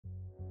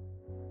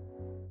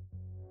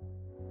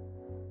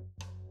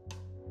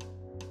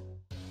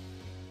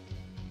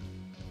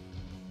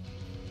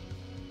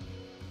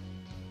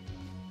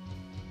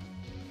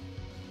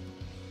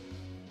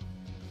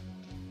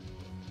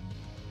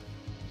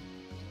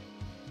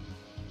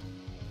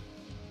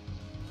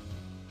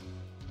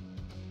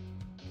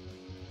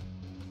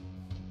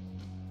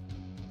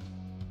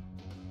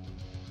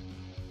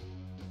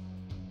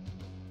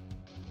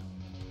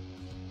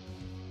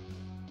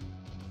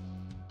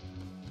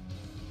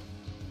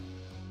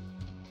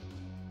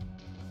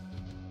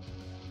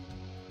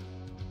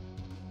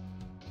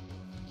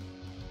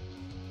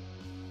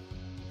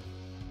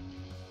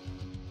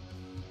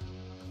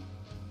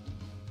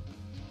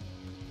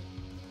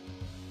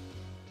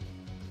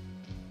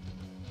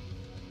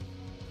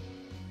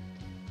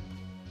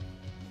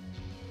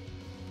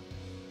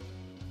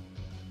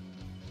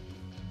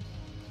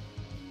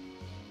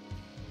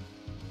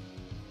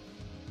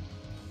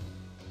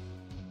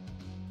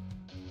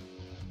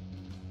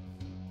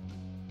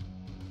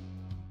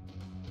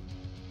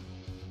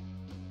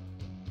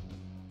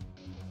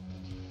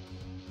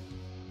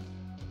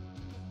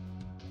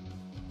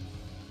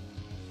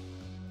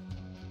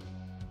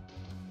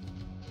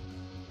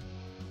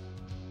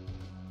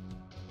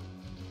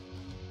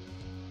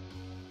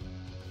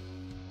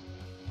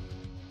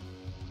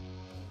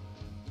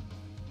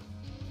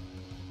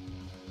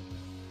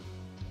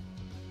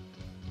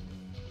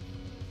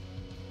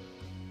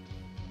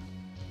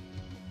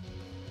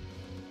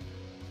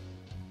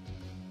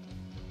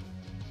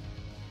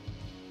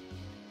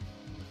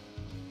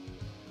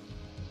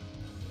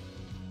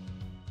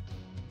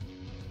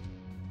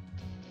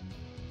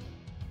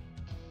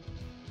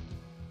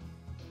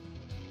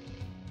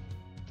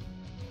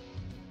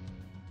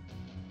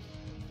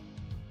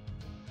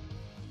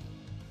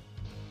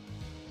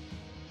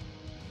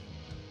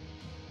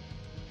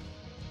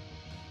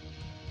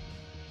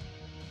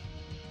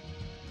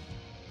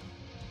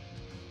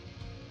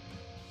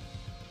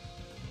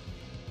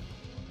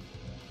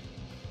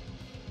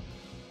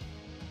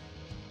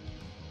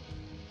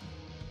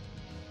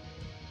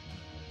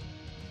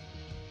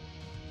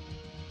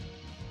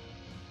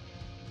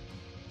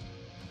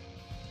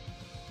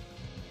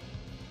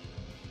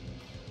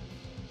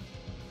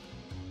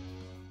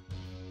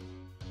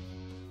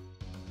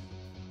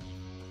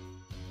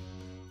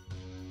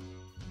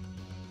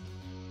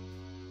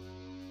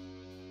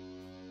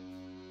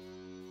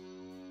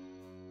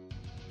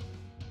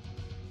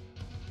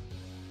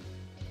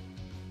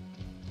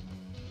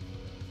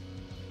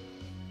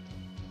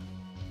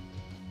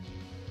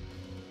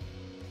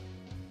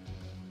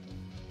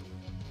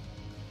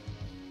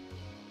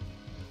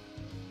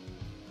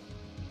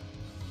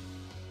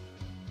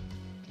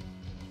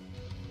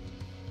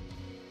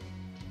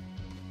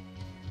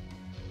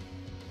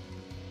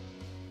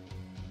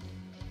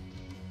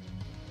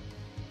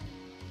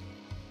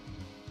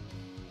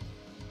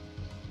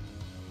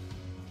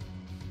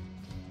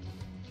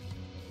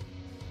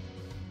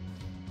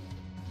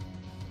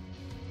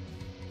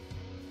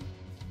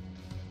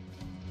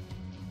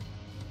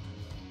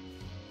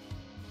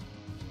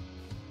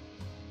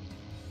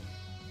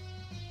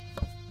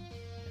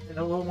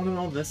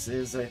Hello, this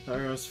is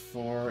Thyros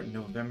for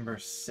November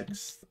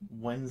 6th,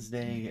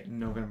 Wednesday,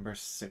 November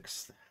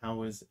 6th.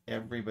 How is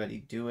everybody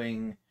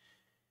doing?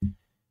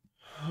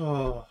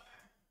 Oh,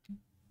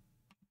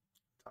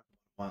 talked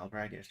about a wild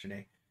ride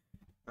yesterday.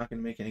 Not going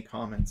to make any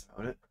comments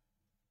about it.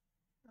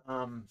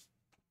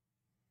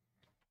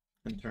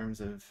 In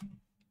terms of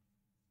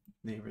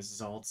the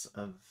results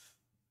of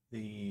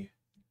the,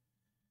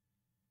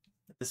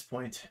 at this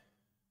point,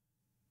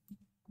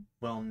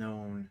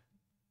 well-known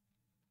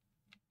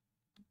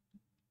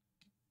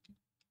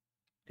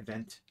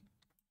event.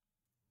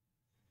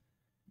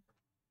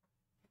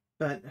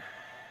 But,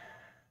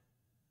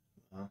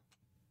 well,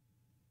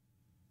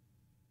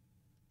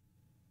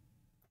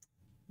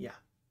 yeah.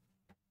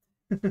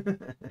 Let's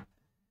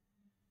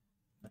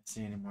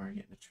see anymore. I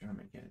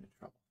might get into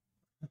trouble.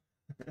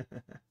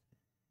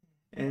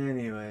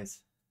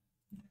 Anyways.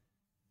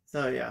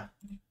 So, yeah.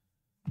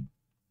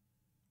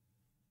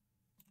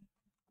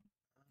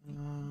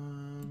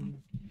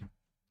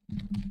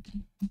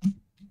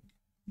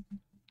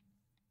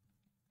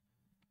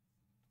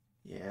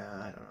 Yeah,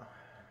 I don't know.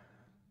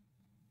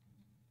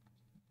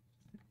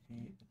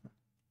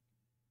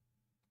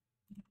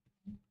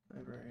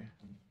 Library.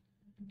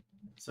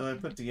 So I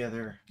put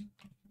together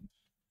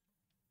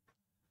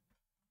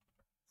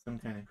some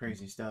kind of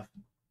crazy stuff.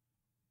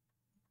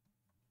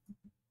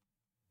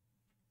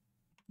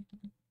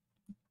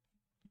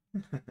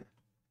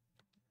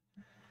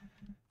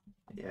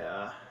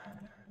 Yeah.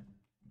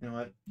 You know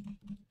what?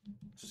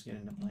 Let's just get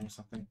into playing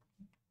something.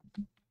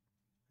 I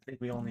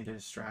think we all need a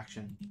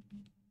distraction.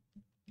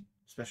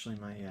 Especially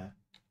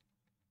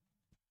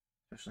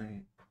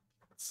especially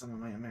some of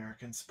my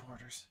American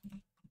supporters.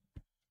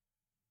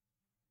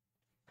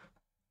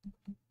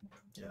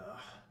 Yeah.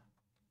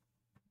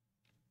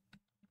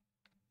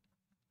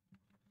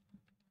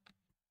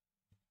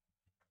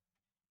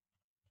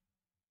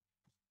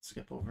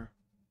 Skip over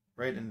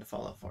right into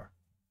Fallout 4.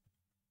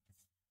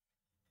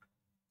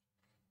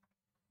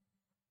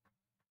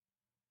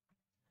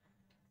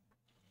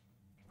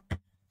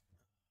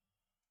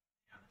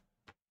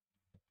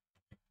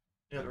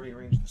 Gotta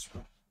rearrange this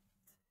room.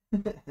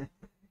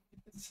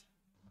 It's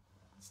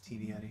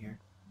TV out of here.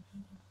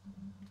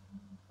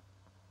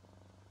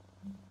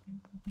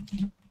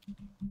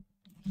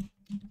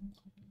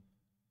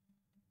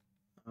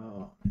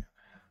 Oh man.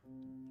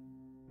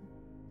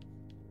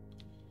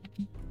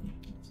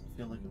 Doesn't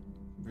feel like a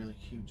really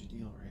huge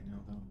deal right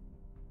now though.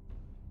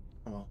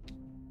 Oh well.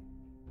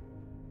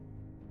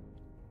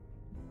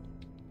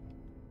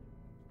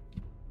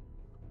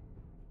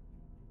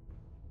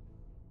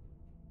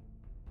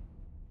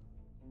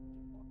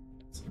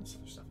 Some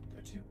other stuff up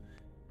there too.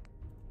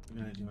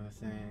 We gotta do other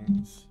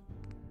things.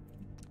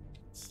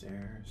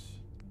 Stairs.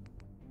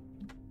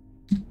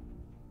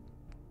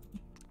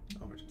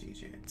 Over to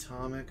DJ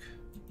Atomic.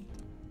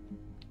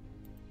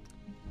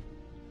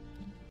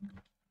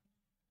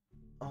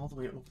 All the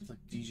way over to like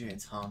DJ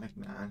Atomic,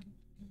 man.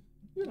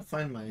 I'm gonna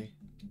find my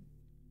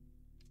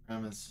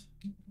grandma's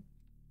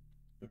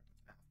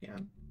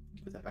Afghan.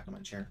 Put that back on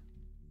my chair.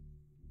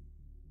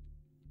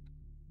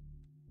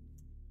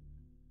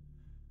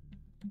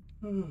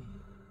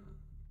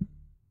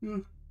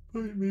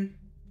 Bite me.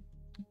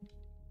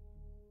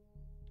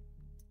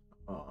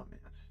 Oh man.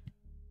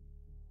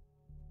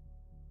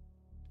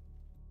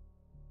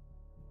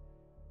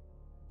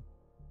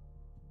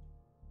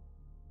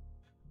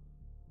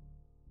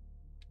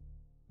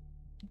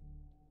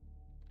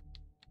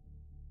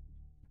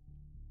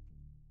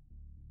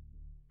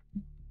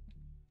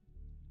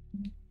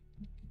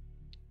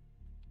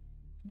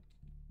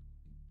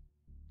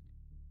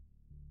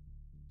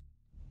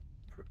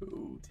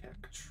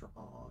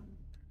 Protectron.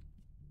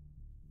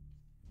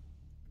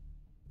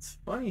 It's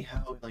funny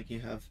how like you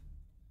got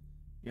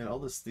all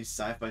these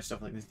sci-fi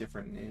stuff like these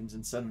different names,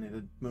 and suddenly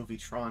the movie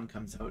Tron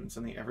comes out, and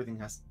suddenly everything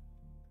has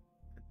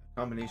a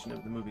combination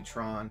of the movie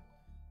Tron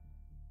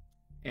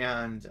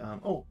and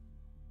oh.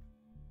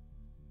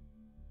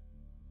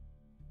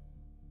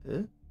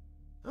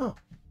 Oh.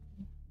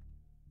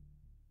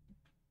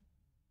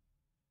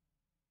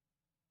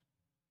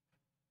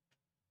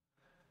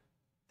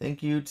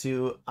 Thank you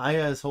to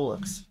Ayaz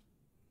Holix.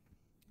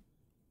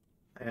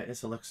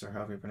 Ayaz Holix, or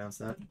however you pronounce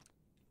that.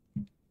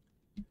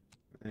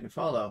 And you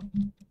follow.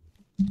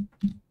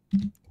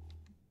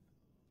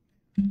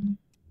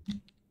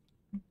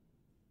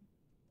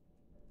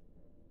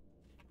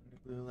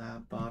 Blue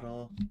lab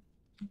bottle.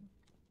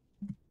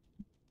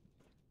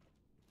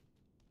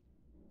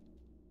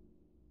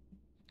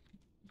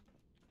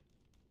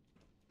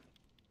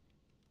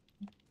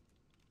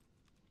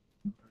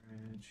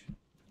 Storage.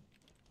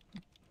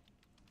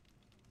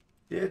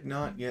 Did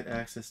not get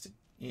access to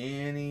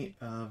any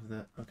of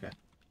the... Okay.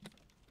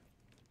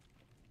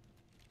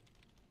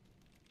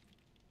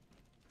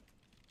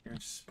 You're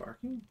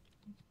sparking?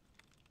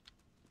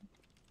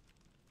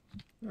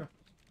 Oh,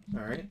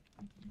 alright.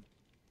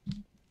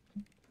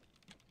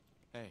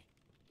 Hey.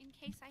 In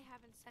case I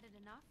haven't said it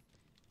enough,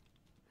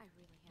 I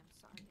really am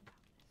sorry about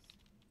this.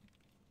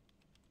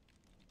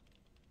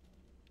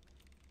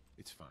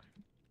 It's fine.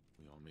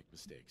 We all make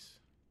mistakes.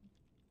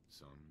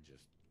 Some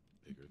just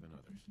bigger than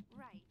others.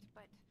 Right,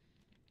 but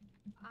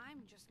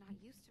I'm just not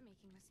used to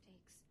making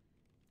mistakes.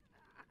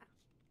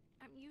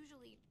 I'm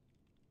usually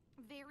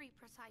very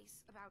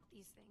precise about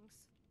these things.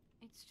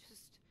 It's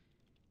just,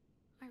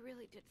 I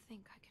really did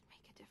think I could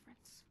make a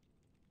difference.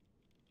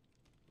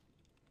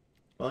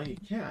 Well, you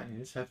can. You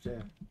just have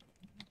to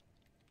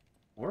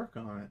work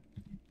on it.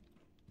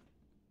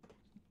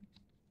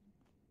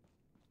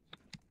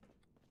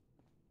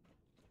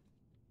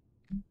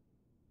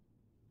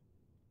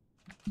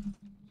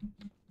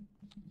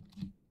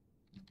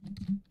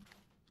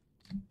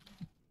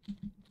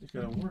 You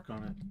gotta work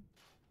on it.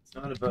 It's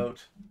not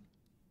about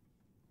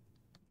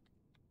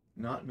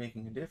not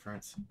making a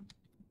difference.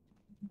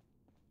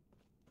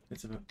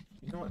 It's about,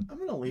 you know what? I'm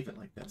gonna leave it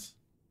like this.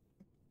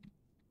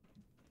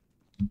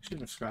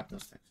 Shouldn't have scrapped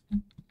those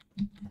things.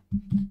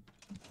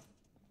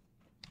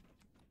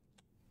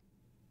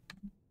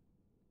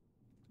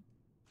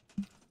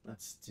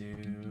 Let's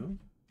do.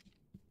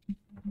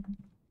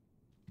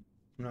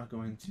 I'm not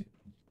going to.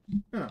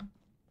 Huh.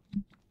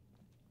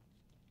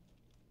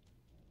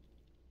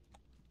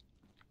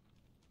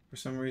 For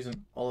some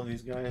reason, all of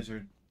these guys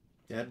are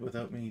dead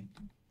without me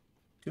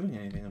doing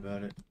anything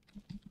about it.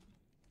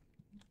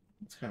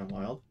 It's kind of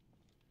wild.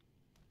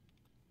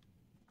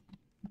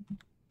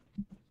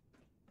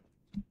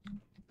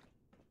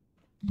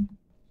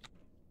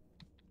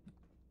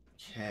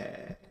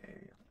 Okay,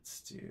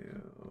 let's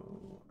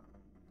do.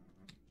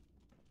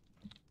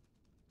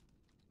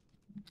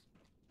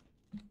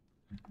 I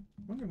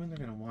wonder when they're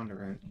gonna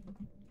wander in.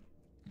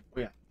 Oh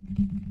yeah.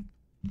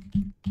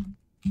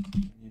 I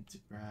need to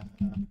grab.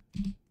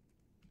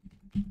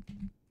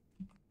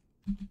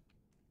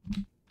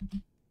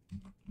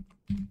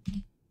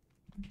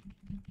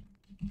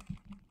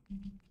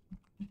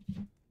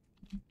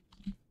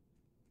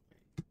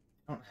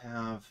 I don't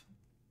have.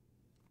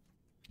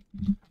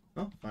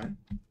 Oh, fine.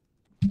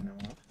 I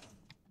won't.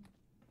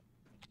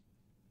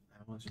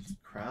 I will just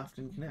craft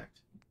and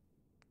connect.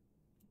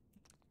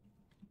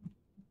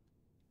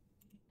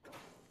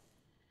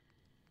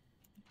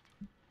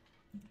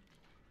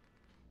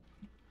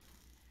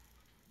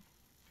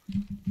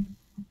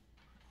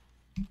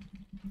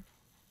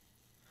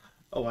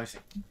 Oh, I see.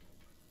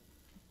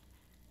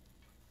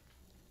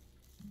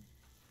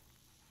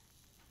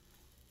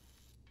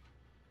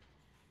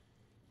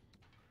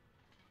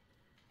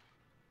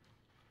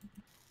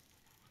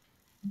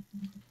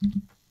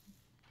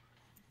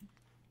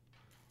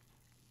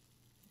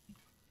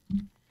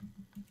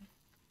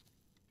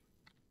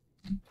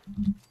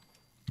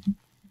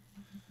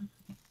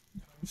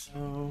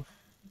 So.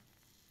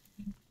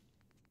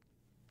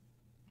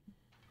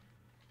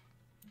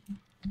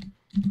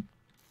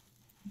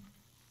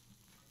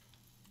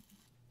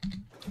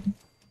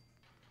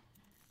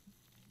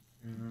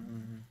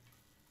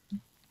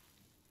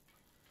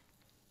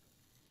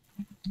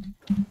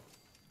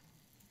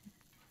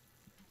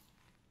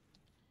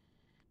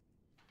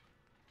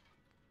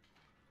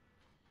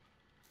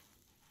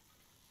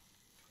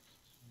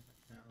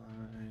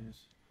 Allies.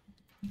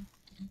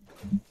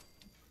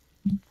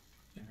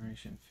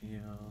 Generation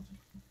field.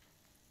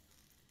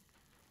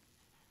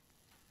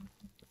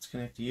 Let's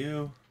connect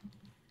you.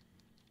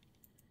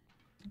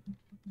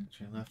 That's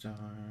your left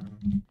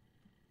arm.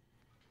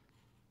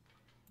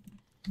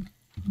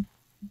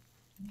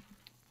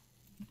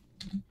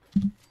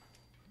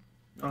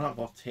 No, not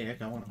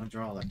voltaic. I want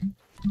hydraulic.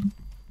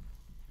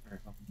 There we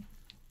go.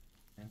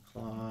 And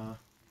claw.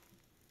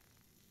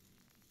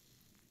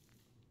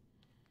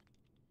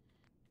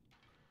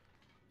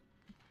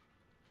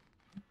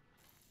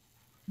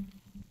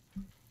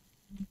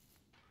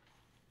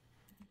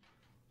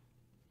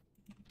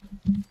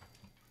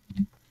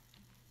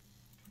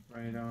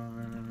 Right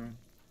arm.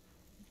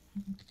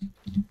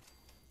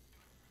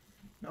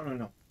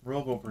 No.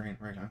 Robo brain.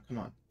 Right on. Come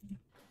on.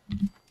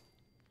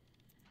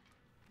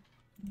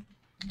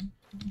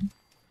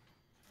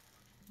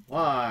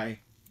 Why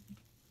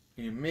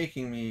are you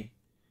making me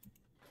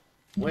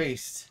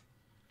waste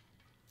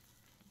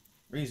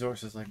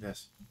resources like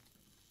this?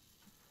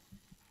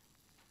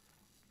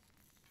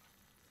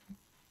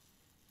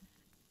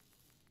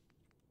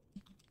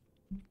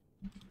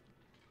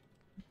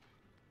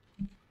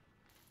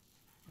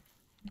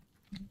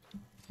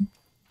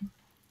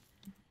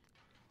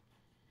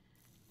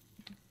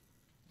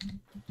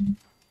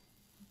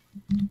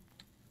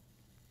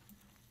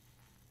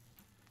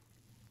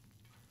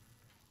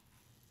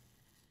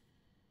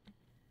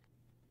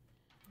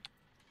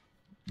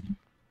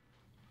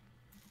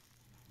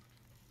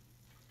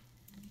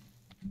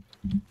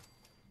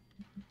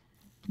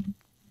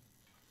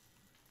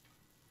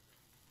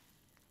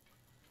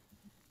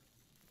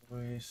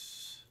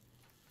 Voice.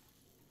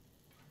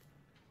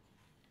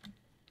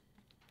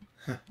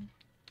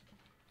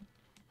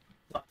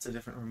 Lots of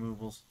different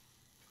removals.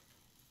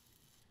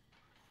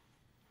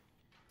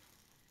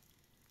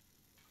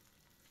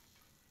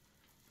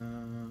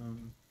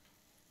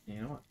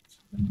 You know what?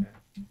 Okay.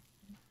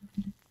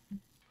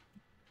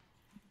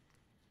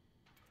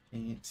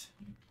 Paint.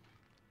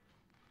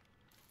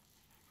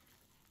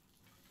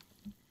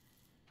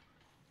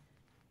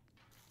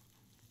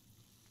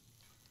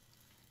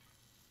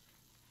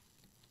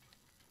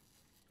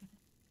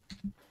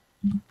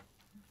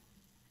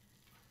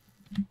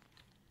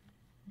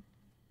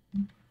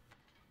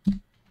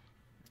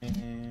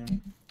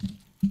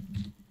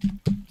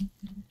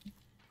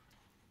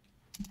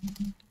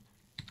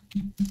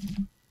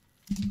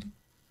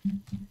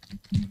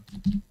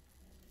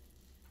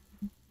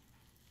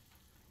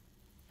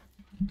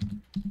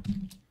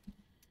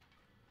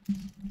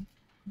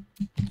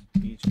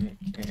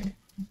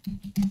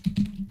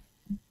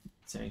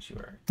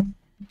 Sanctuary.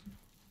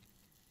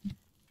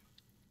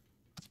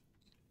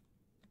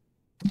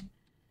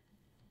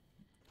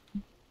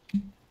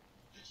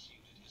 This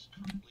unit is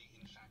currently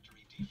in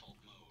factory default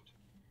mode.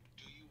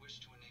 Do you wish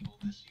to enable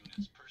this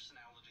unit's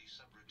personality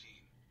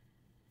subroutine?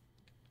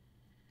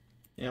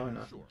 Yeah, why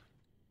not? Sure.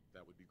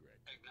 That would be great.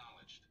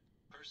 Acknowledged.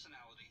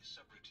 Personality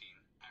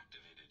subroutine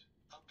activated.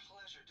 A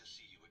pleasure to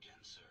see you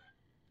again, sir.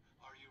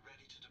 Are you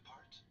ready to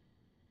depart?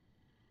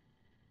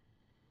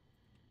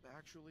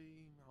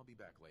 Actually, I'll be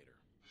back later.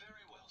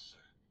 Very well, sir.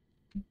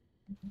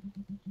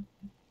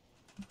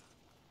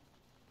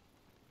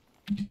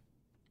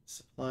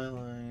 Supply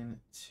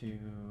line to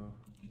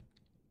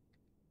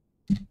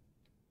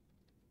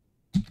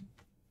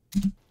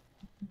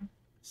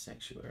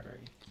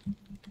Sanctuary.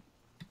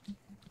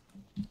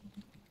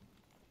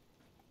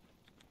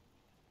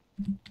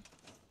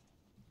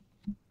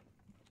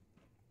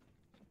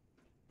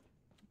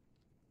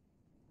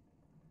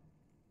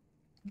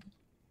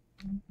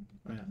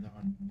 Oh yeah, that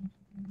one.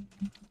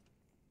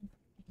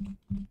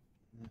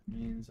 That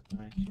means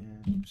I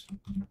can. Oops.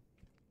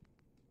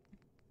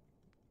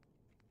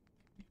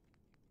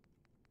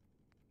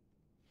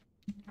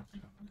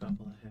 A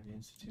couple of Heavy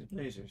Institute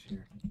lasers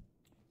here.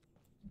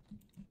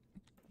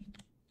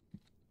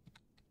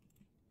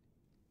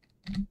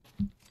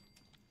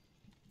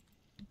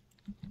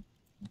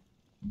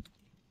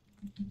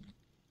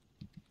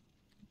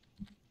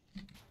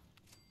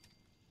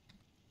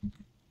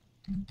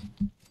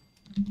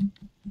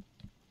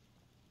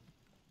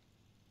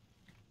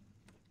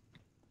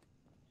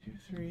 Two,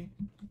 three.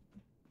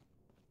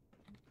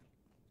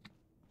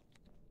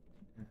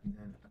 And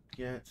then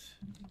get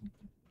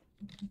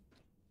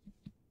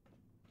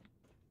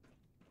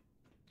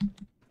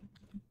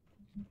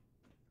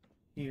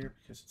here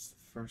because it's the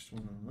first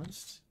one on the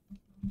list.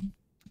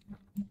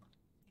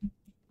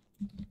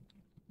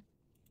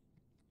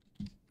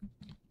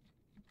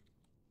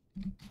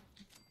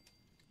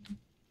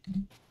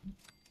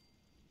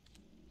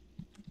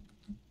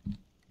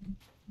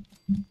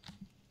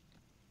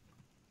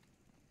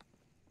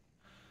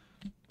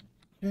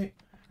 Okay.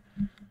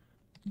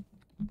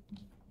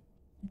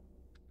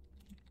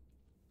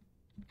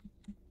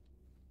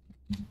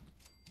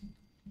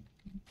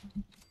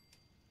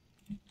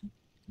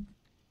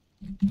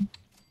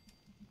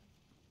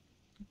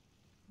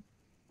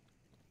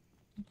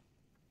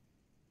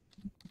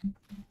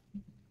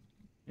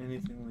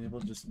 Anything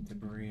labeled just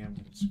debris, I'm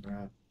going to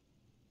scrap.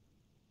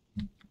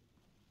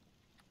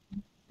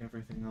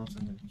 Everything else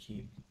I'm going to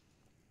keep.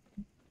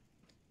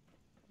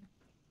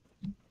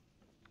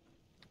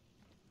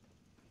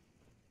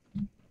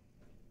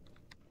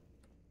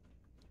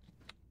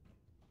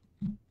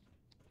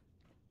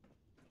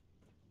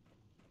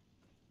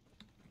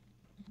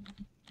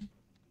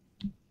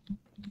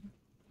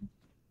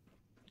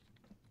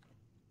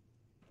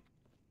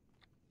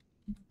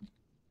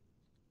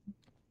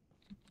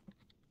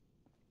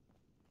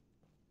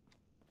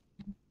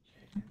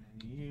 Okay, and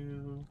then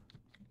you.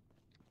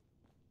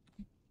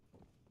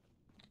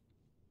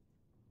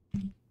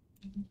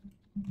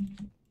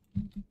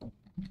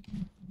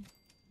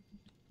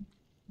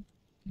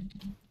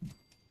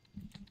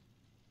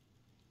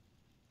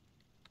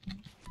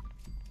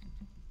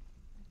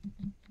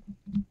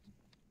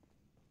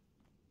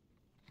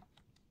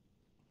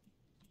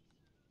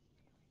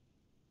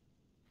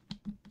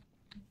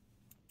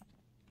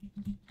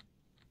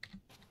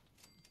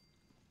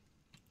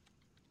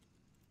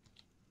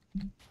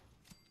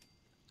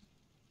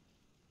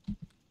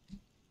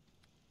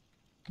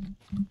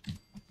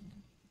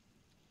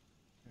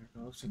 There it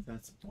goes, if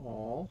that's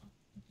all.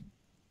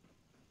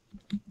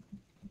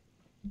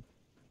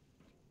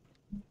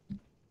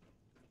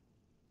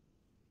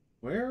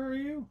 Where are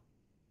you?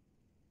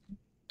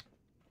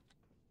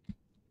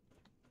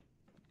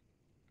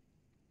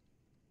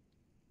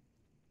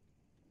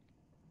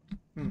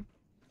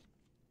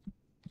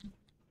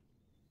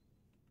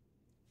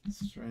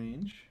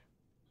 Strange.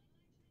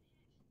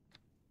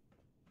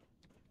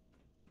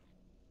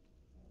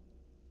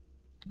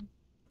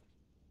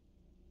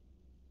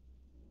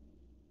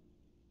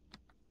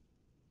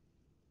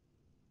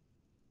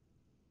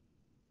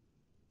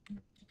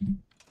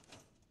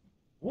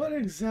 What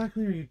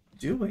exactly are you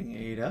doing,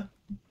 Ada?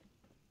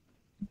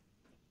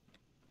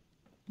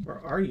 Where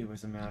are you,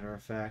 as a matter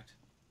of fact?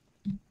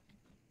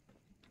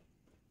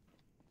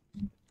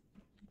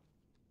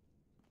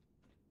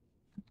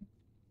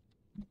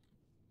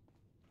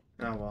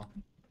 Oh well.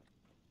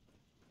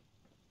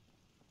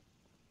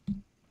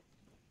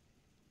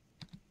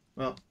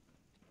 Well.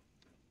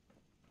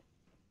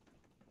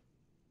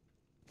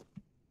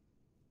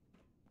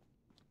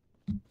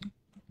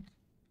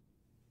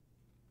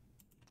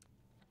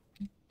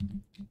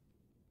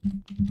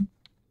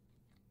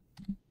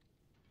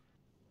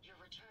 Your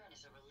return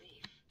is a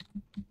relief.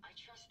 I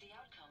trust the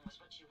outcome was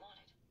what you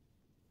wanted.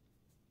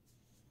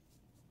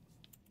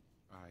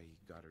 I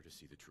got her to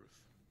see the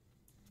truth.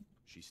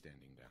 She's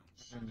standing down.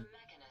 So the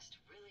Mechanist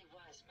really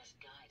was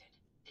misguided.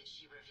 Did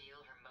she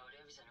reveal her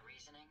motives and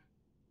reasoning?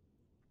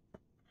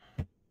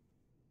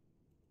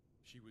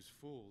 She was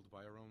fooled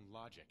by her own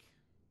logic.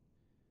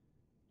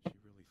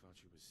 thought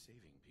she was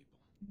saving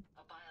people.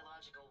 A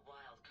biological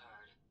wild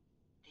card.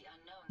 The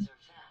unknowns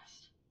are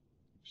vast.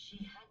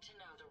 She had to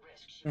know the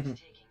risk she was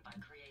taking by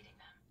creating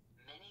them.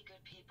 Many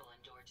good people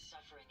endured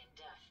suffering and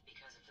death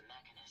because of the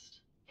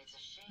Mechanist. It's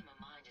a shame a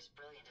mind as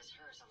brilliant as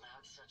hers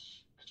allowed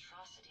such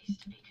atrocities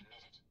to be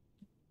committed.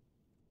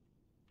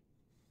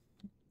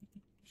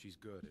 She's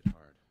good at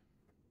heart.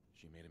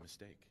 She made a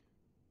mistake.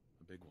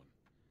 A big one.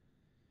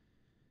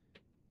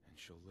 And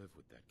she'll live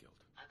with that guilt.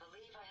 I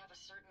believe I have a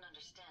certain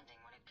understanding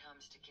when it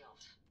comes to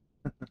guilt.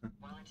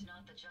 While it's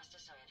not the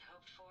justice I had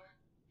hoped for,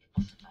 it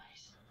will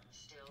suffice.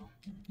 Still,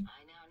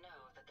 I now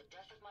know that the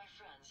death of my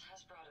friends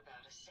has brought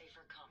about a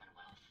safer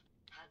Commonwealth.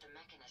 Had the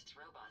Mechanist's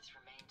robots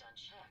remained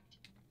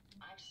unchecked,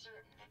 I'm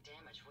certain that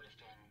damage would have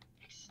been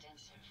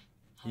extensive.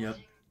 Yep.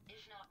 Halting,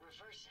 if not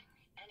reversing,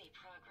 any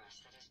progress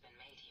that has been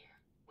made here.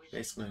 With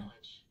Basically. this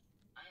knowledge,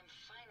 I am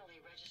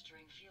finally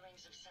registering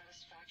feelings of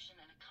satisfaction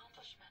and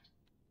accomplishment.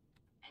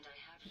 And I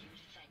have you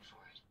to thank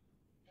for it.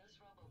 Those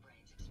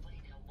robo-brains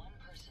explain how one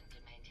person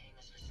could maintain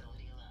this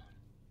facility alone.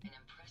 An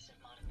impressive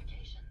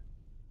modification.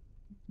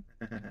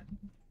 Okay.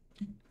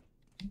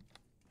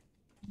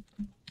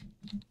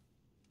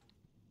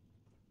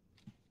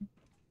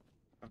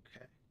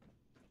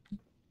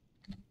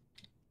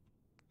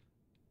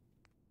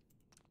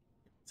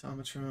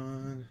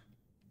 Automatron.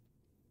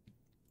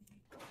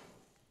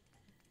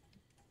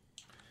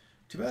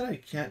 Too bad I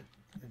can't.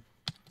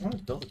 I want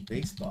to build a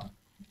base bot.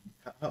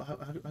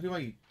 How do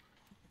I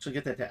actually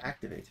get that to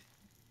activate?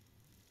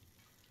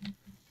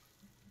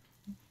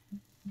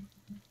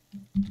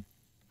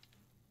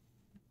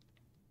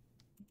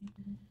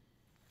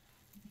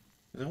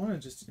 Because I want to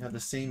just have the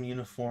same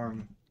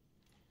uniform.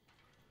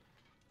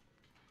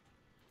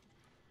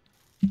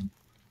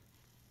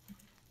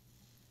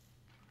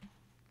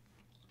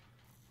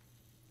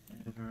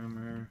 Head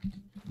armor.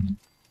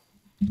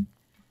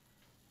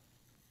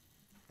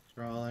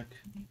 Hydraulic.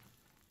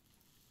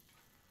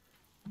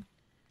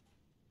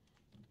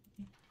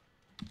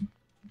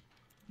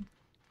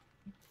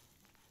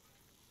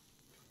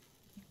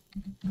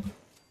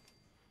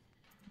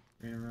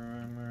 Rear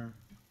armor.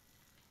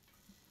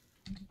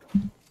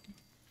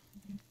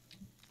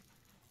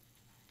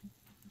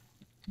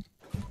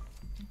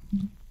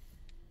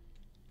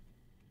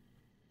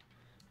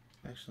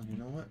 Actually, you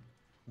know what?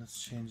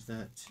 Let's change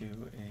that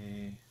to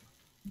a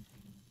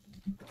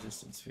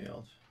distance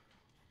field.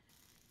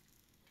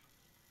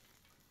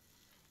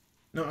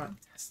 No, not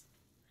test.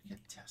 I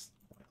can't test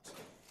oils.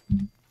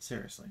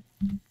 Seriously.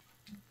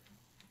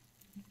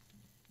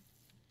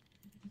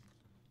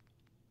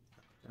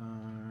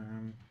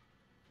 Arm.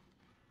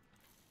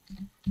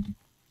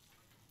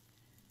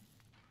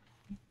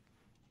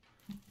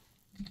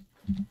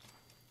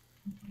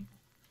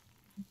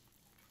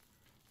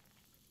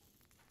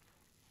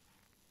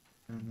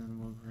 And then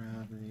we'll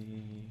grab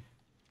the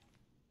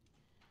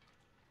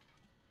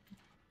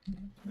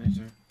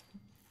laser.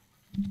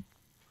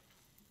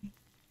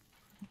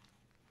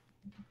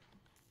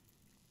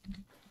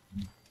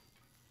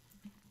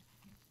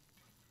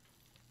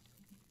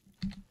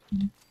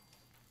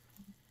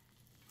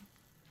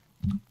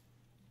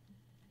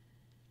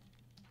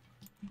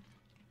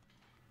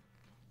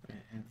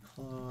 Right hand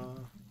claw.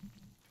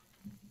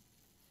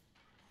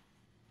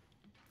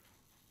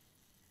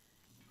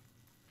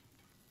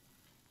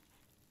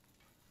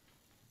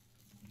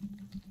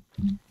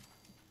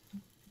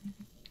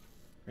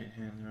 Right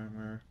hand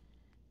armor.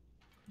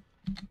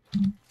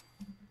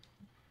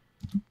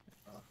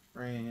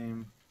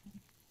 Frame.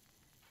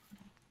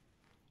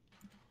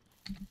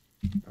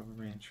 Rubber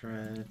band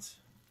treads.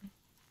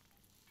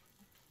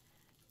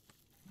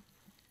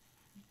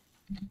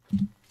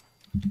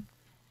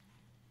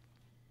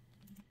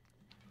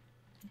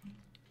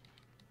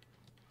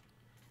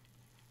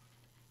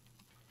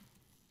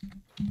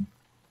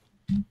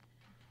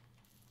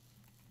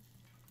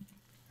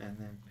 And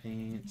then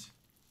paint.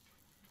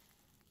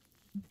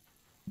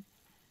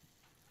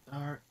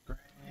 Dark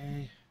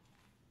gray.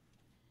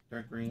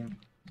 Dark green.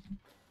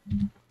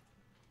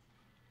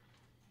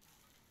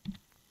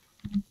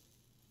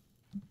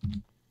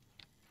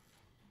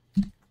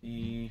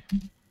 The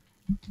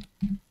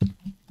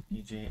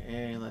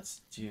EJA,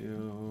 let's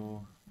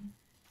do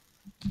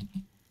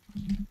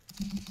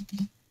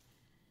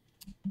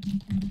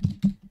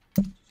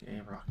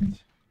EJA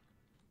rocket.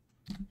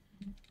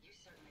 You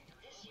certainly do.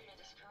 This unit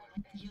is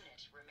currently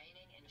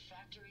remaining in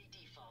factory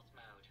default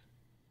mode.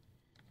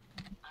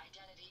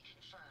 Identity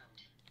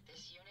confirmed.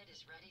 This unit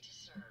is ready to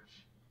serve.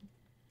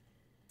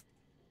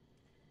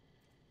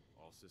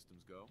 All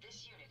systems go?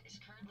 This unit is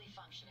currently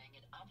functioning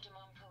at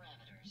optimum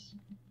parameters.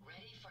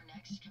 Ready for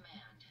next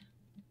command.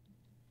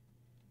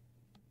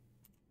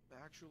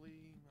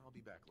 Actually, I'll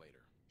be back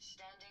later.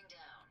 Standing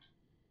down.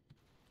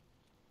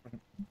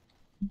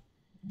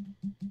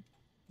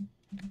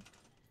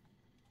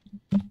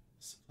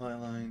 Supply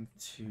line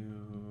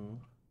to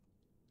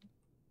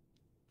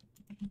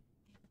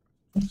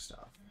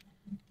stuff.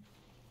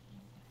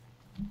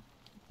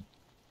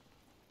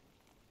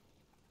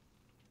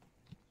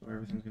 So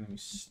everything's going to be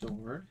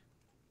stored.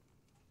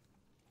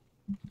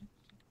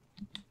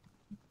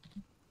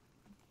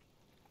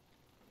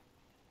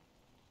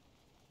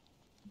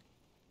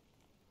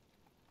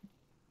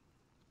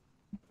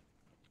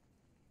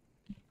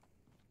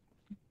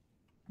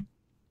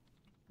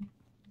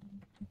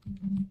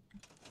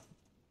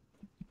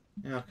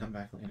 I'll come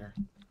back later.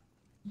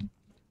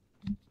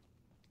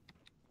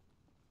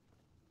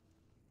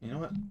 You know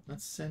what?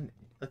 Let's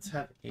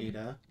have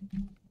Ada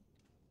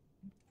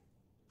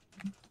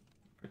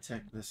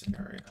protect this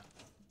area.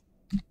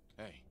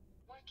 Hey,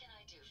 What can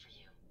I do for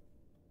you?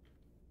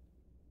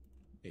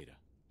 Ada.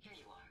 Here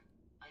you are.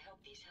 I hope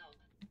these help.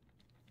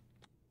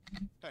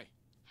 Hey.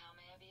 How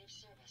may I be of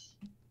service?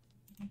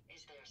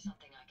 Is there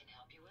something I can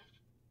help you with?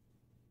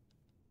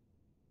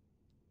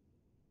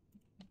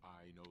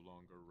 I no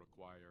longer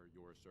require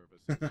your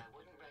services. I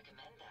wouldn't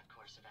recommend that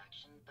course of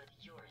action, but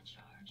you're in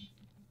charge.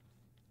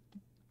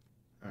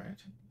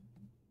 Alright.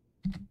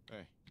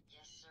 Hey.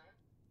 Yes, sir?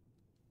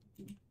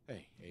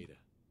 Hey, Ada.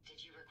 Did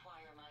you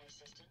require my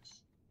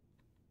assistance?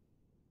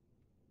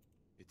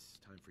 It's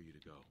time for you to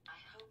go. I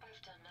hope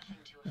I've done nothing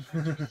to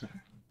offend you, sir.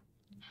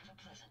 Have a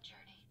pleasant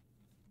journey.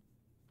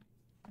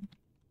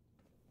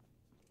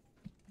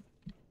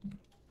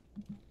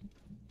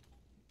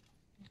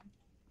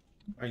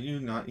 Are you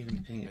not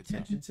even paying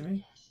attention to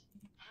me? Yes.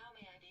 How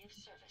may I be of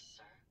service,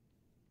 sir?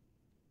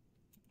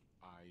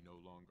 I no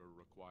longer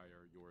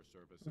require your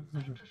services. I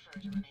prefer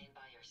to remain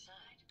by your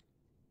side,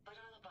 but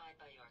I'll abide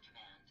by your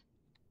command.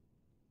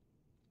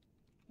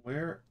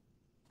 Where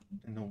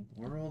in the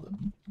world?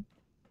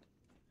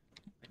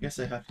 I guess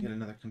I have to get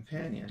another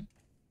companion.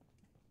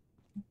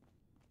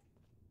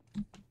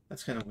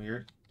 That's kind of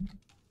weird.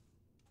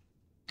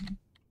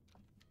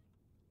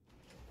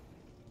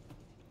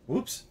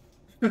 Whoops.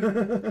 I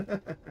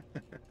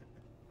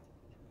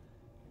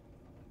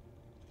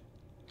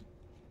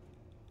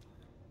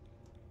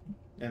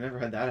never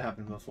had that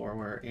happen before,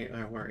 where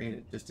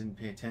Ada just didn't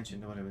pay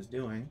attention to what I was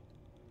doing.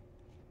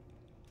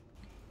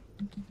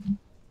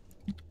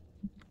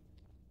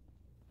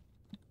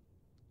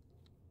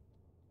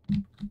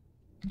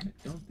 I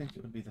don't think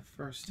it would be the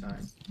first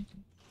time.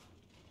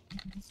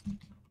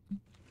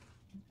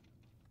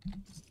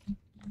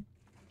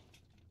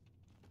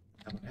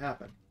 That would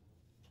happen.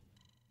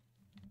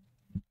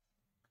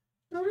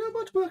 A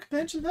robot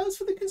workbench allows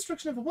for the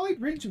construction of a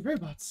wide range of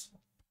robots.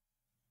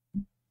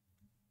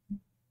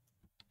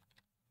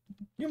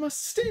 You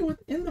must stay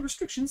within the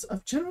restrictions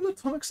of General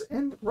Atomics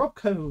and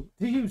Robco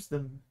to use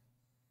them.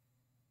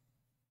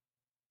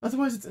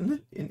 Otherwise, it's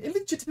an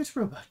illegitimate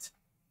robot.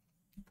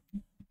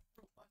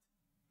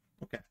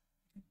 Okay.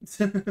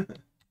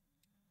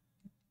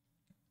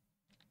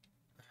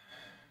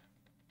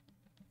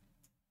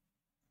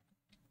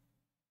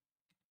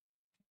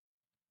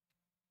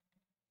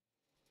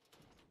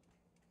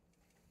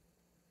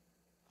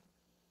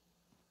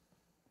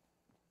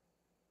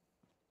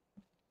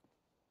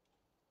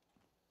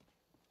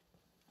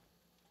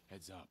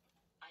 Heads up.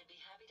 I'd be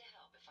happy to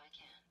help if I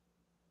can.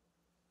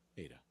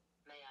 Ada,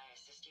 May I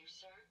assist you,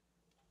 sir?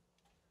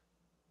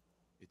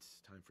 it's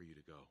time for you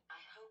to go. I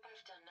hope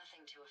I've done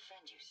nothing to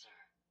offend you, sir.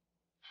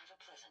 Have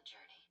a pleasant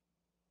journey.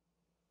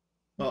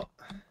 Well,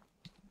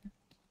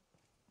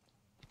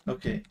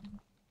 okay.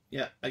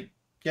 Yeah, I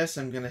guess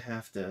I'm gonna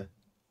have to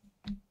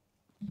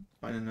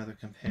find another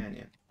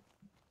companion.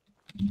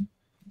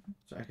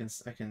 So I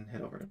can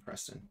head over to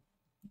Preston.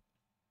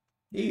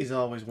 He's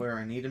always where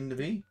I need him to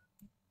be.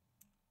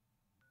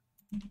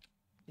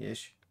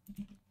 Ish.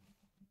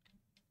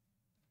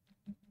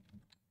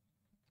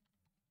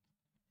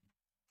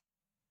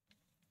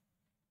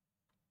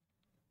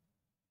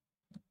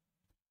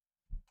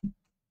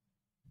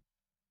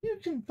 You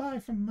can buy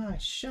from my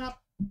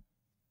shop.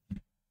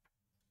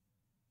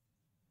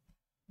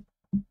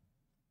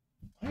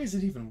 Why is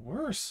it even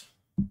worse?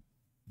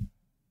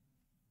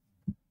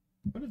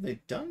 What have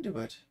they done to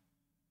it?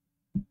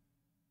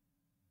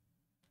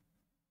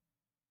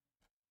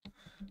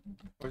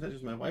 Or is that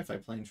just my Wi-Fi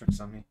playing tricks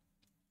on me?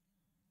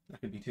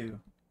 That could be too.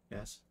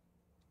 Yes.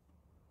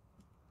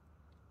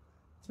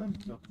 Some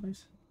milk,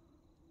 please.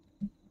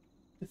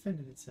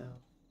 Defended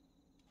itself.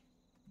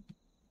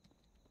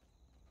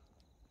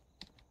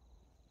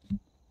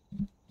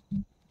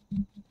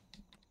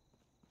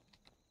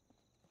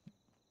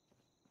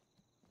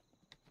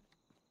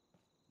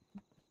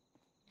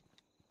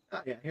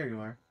 Ah, yeah, here you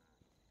are.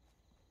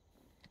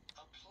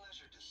 A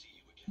pleasure to see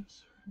you again,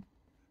 sir.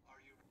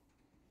 Are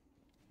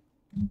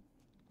you...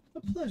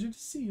 A pleasure to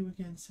see you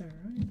again, sir.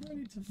 Are you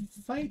ready to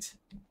fight?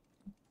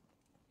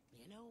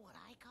 You know what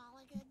I call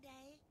a good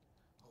day?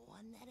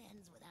 One that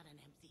ends without an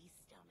empty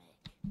stomach.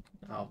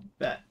 I'll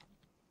bet.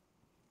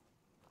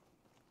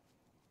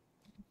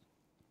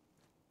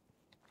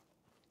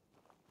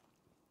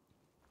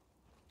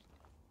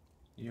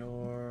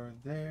 You're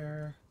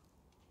there.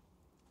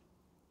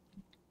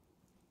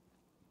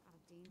 Got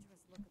a dangerous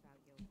look about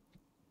you.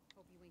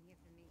 Hope you ain't here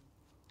for me.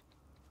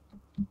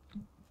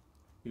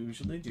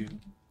 Usually do.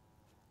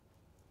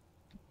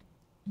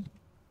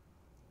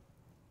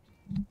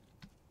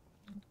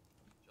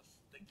 Just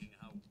thinking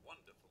how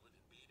wonderful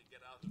it'd be to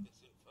get out of this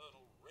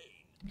infernal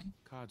rain.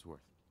 Codsworth.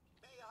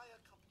 May I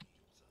accompany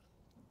you, sir?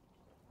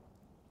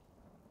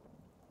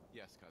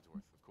 Yes,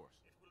 Codsworth, of course.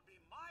 It will be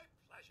my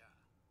pleasure.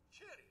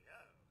 Cheerio.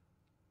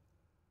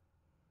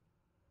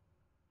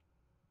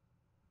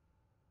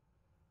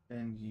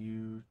 And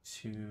you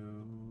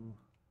two.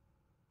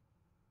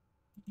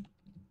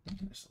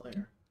 Nice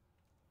layer.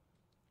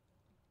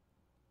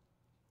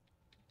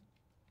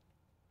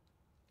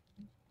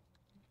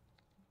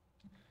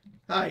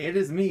 Hi, it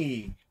is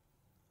me.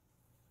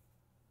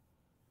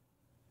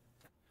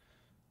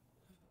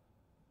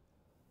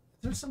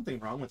 Is there something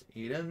wrong with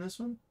Ada in this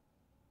one?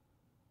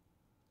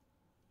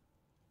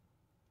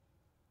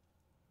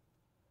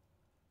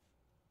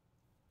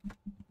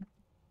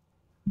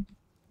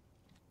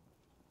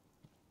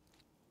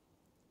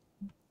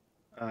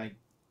 I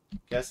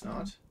guess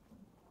not.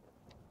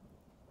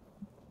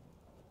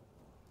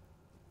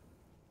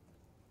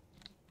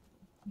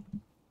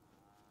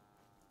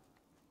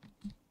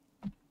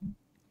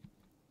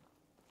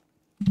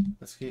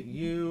 Let's get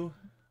you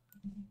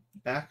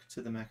back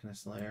to the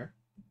Mechanist layer.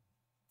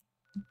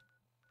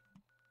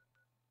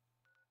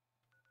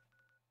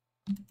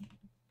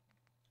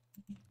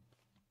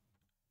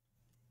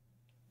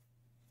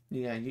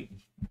 Yeah,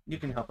 you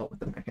can help out with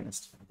the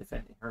Mechanist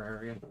defending her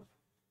area.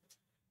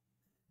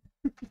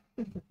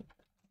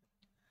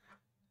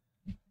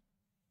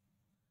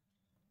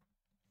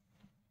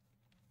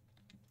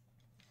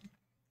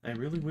 I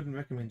really wouldn't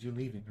recommend you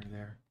leaving her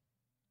there.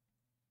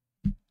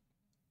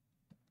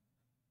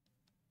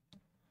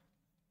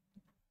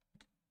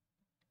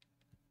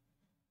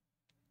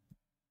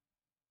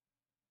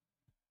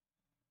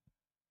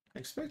 I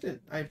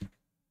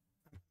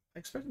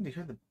expected to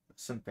hear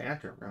some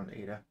banter around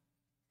Ada.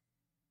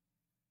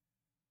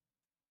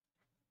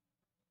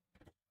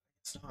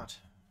 It's not.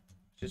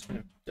 She just kind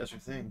of does her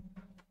thing.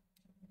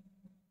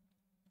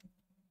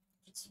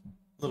 It's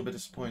a little bit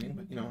disappointing,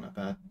 but you know, not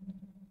bad.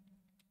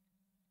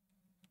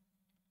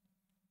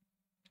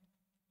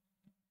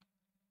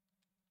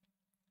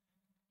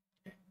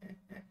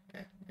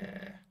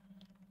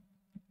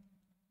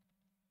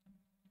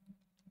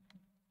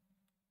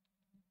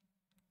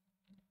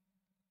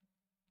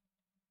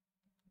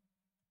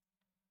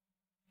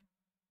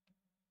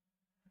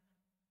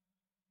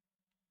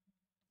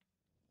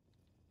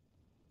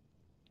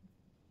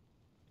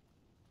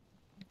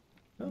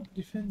 Help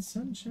defend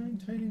Sunshine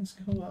Tidings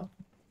Co-op.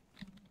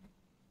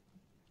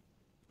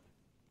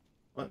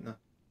 What in the?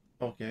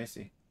 Okay, I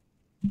see.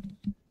 This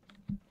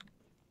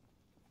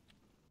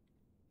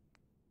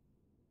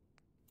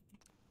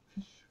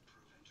should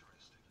prove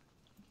interesting.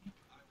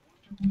 I wonder what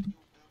you'll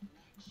build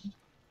next.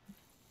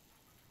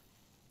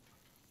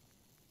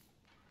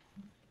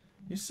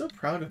 You're so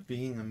proud of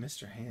being a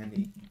Mr.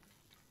 Handy.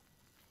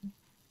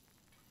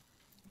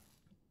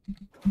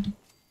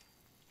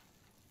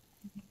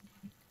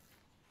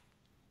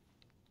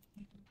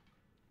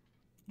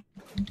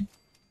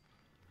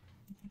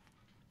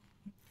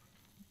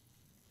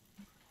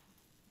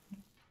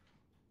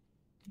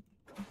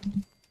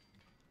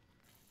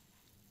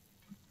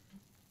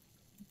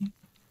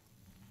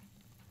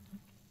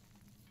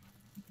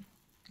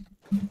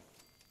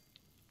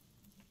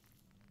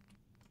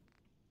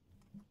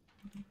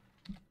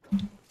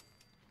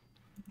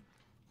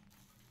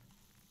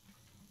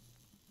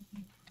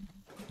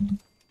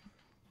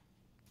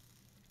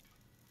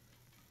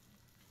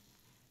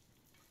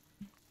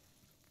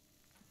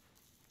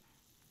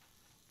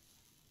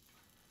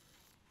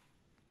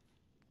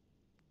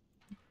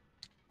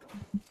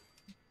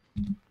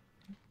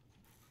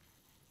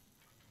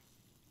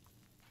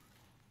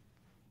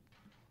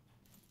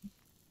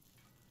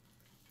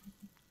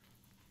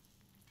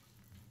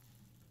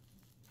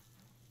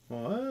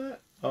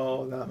 What?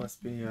 Oh, that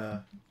must be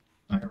a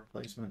eye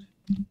replacement.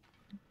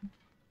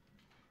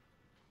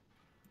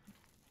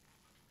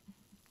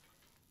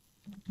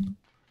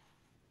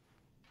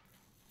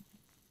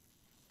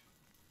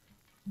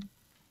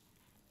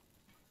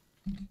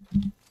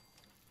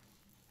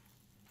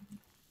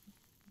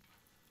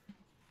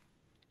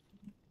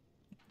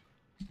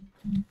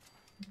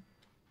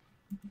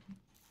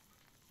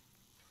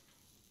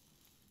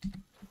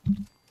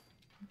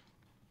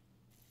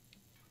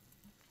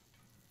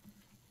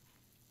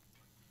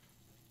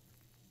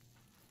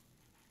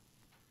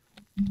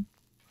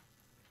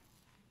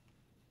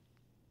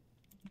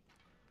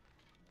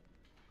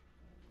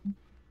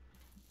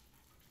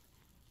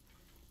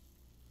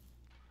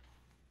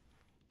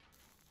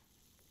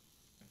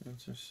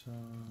 Answer so.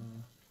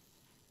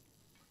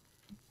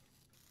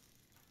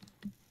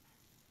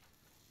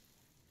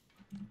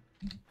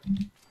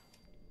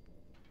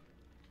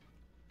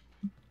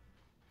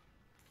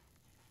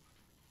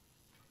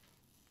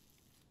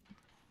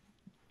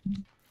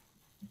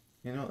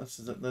 You know, let's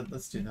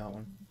do that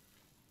one.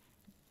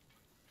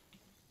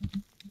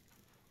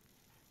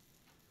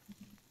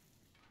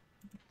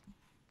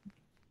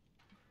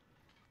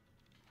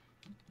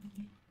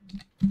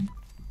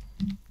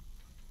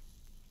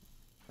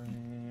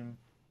 Frame.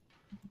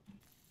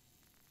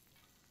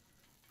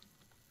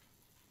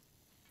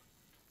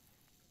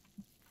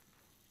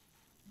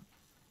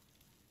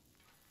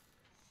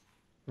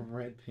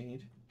 Red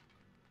paint.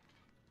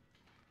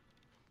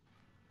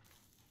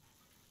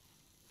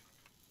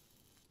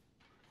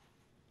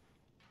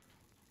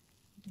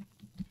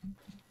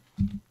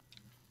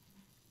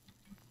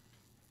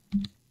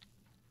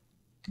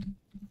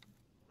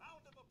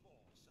 Round of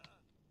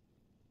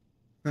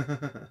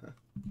applause, sir.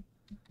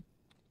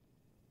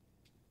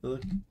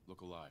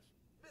 Look alive.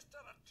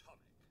 Mr.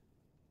 Atomic,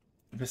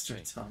 Mr.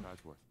 Hey, Tom.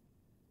 Codsworth.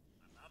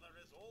 another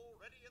is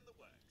already in the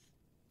works.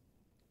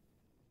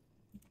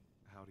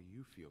 How do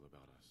you feel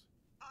about us?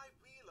 I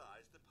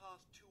realize the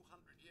past 200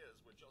 years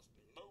were just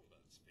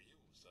moments for you,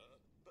 sir,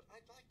 but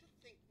I'd like to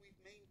think we've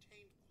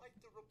maintained quite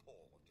the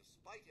rapport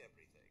despite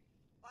everything.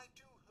 I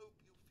do hope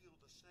you feel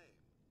the same.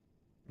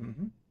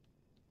 Mm-hmm.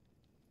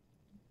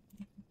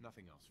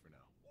 Nothing else for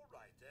now. All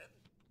right, then.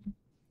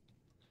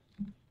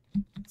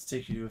 Let's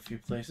take you to a few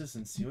places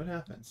and see what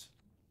happens.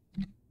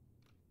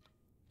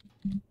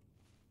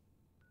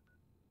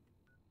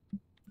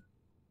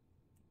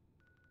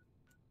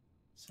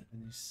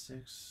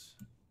 $76,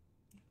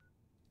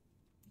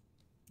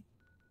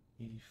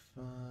 $85,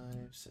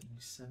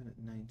 $77 at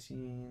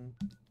 19.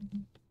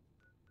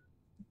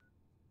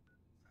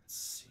 Let's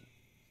see.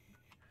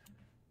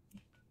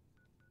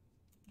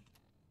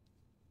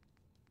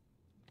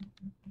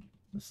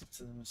 Listen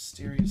to the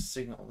mysterious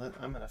signal. That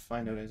I'm gonna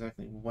find out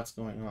exactly what's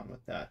going on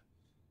with that.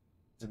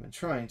 'Cause I've been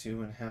trying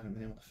to and haven't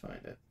been able to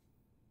find it.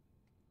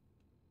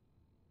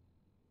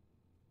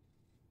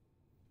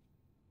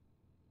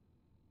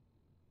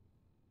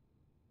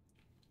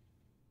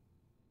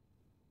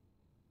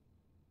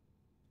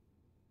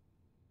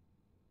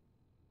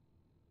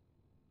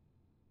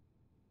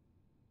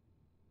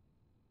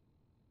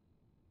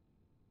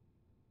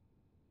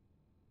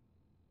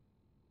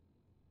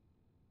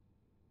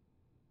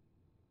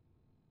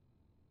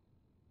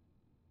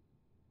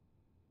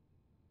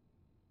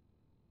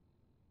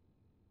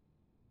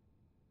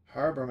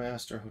 Harbor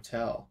Master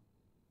Hotel.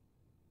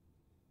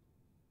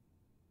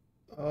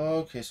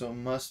 Okay, so it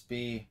must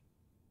be.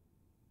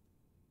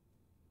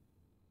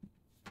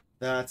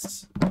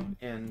 That's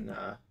in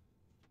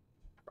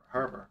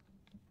Harbor.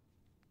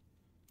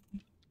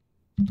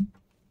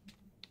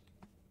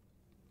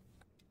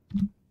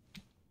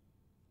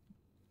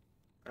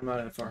 I'm not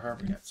at Far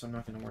Harbor yet, so I'm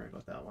not going to worry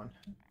about that one.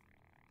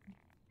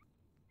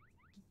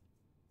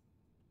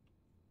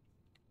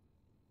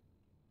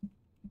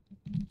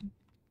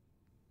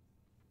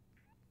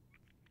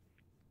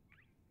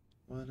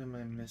 What am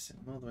I missing?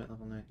 I'm all the way at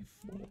level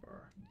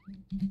 94.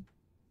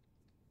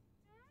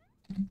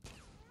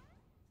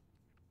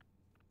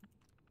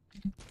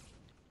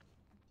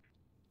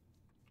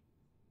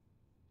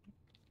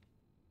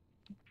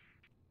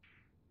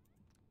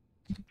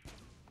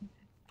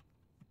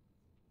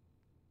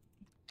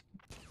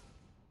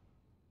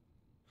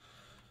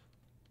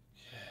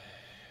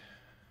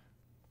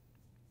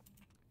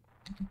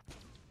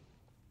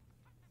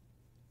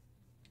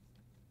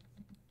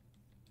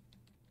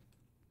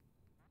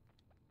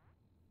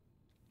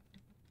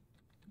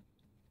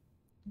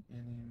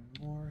 Any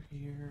more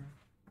here?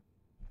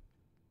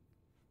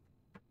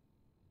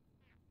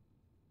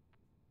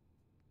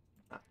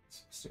 Ah,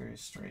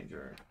 mysterious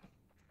stranger.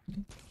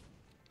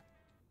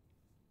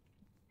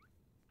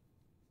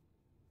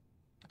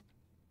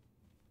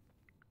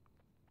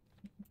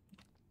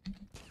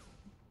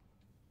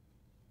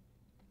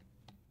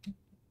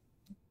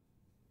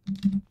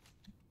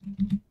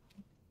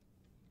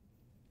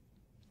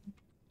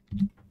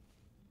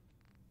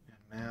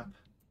 A map.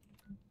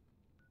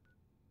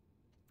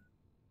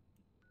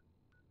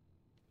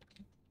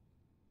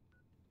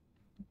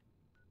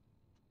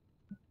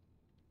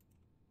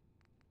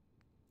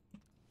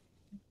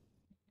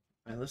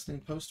 My listening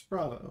post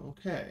Bravo.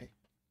 Okay.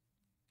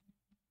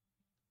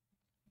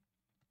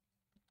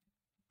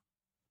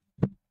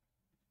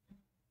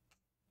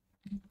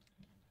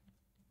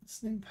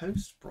 Listening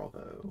post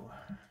Bravo.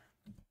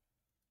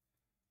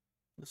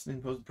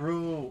 Listening post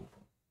bro.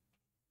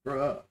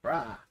 Bruh.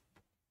 Brah.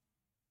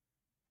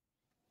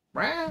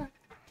 Brah.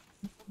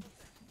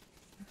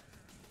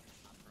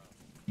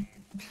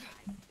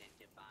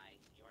 Identify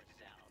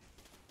yourself.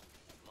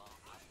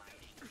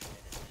 Law-abiding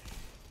citizen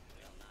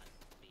will not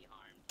be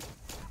harmed.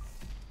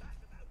 That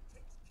about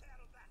takes care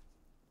of that.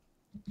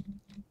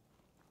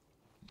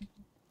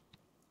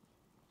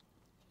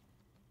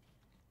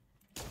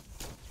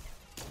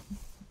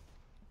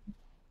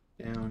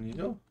 Down you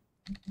go.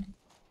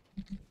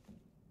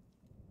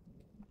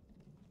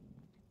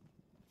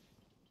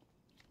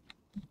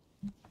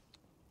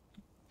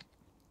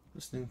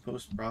 Listening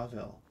post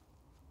Bravo.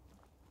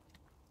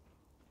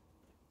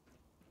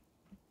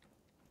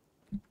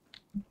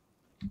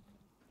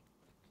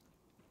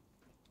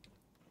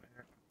 Where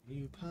are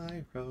you,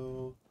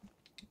 Pyro?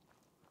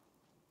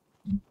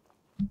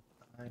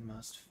 I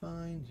must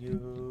find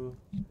you.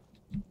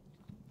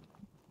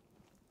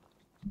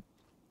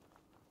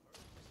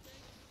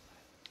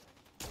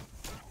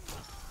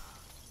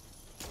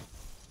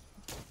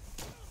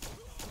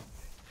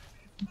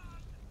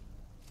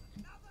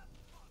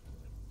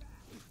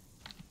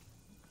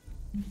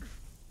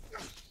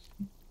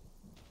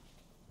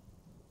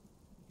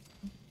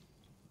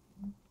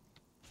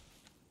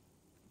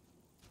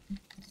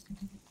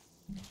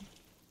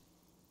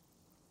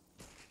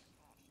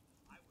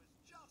 I was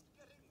just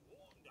getting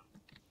warmed up.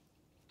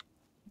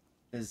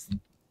 Is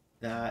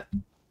that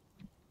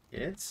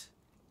it?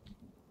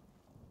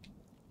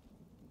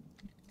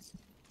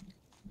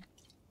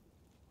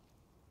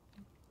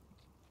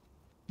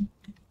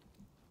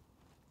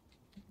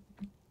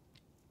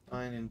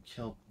 find and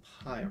kill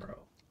Pyro.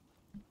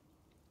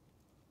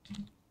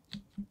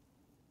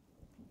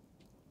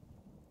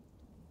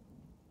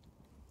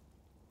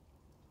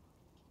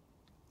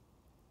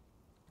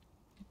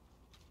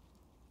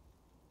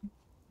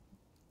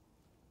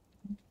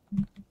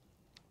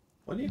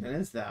 What even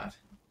is that?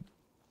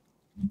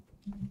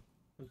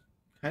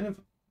 Kind of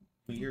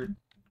weird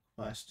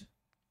quest.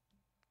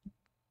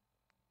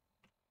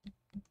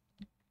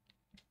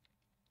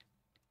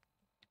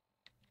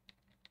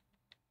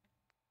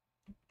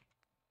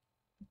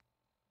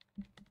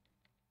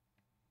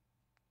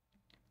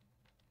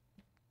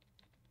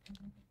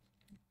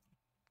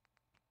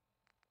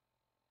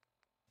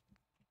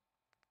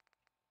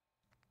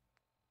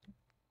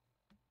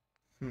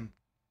 Hmm.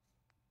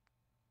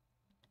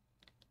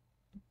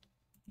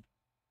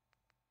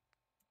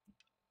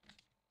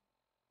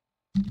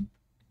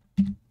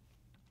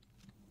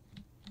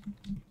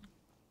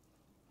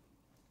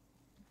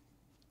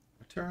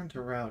 Return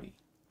to Rowdy.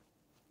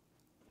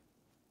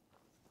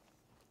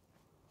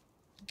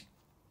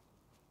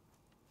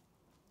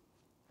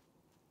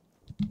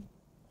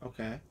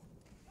 Okay.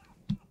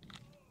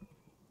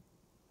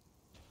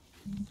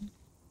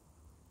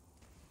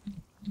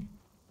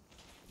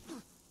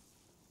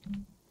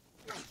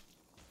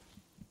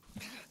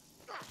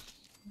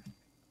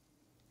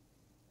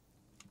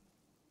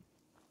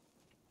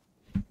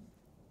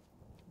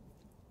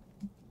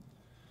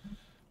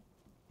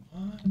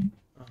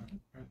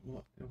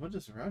 What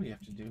does Rowdy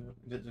have to do?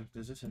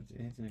 Does this have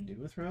anything to do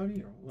with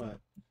Rowdy or what?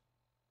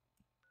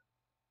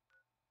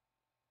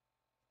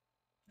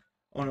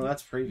 Oh no,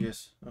 that's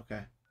previous.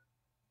 Okay.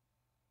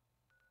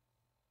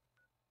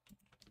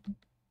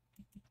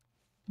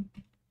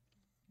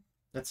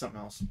 That's something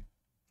else.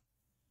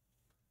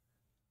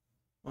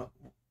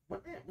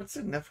 What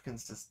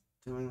significance does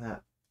doing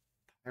that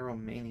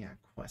Pyromaniac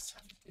quest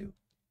have to do?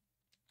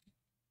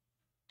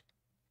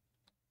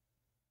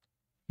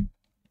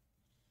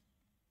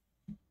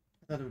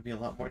 I thought it would be a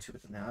lot more to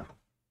it than that.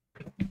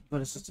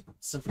 But it's just a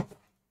simple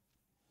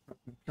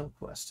kill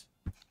quest.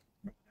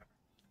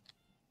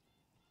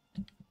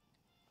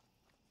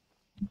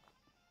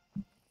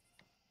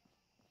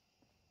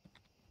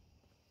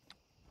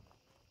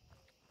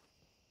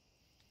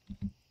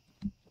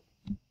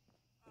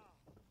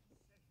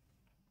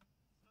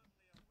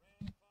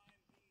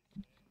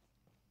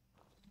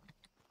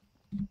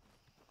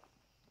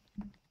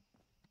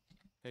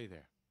 Hey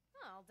there.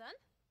 Oh, all done?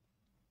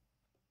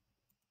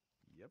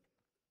 Yep.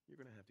 You're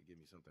gonna have to give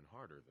me something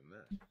harder than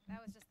that.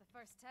 That was just the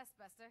first test,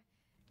 Buster.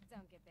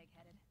 Don't get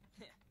big-headed.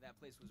 That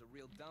place was a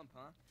real dump,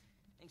 huh?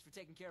 Thanks for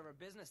taking care of our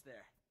business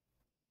there.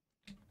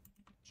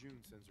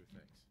 June sends her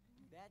thanks.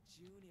 That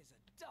June is a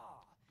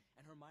doll,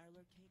 and her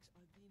Mirelurk cakes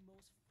are the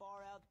most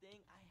far-out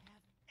thing I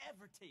have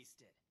ever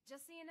tasted.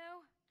 Just so you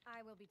know,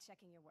 I will be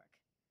checking your work.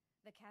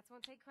 The cats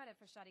won't take credit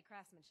for shoddy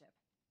craftsmanship.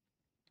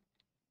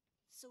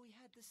 So he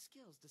had the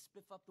skills to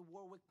spiff up the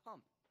Warwick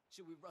pump.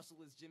 Should we rustle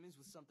his jimmies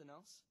with something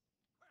else?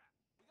 Crap!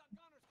 We got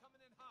gunners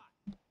coming in hot!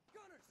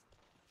 Gunners!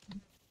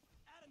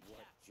 Adam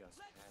What Cap, just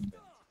let's happened?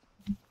 storm!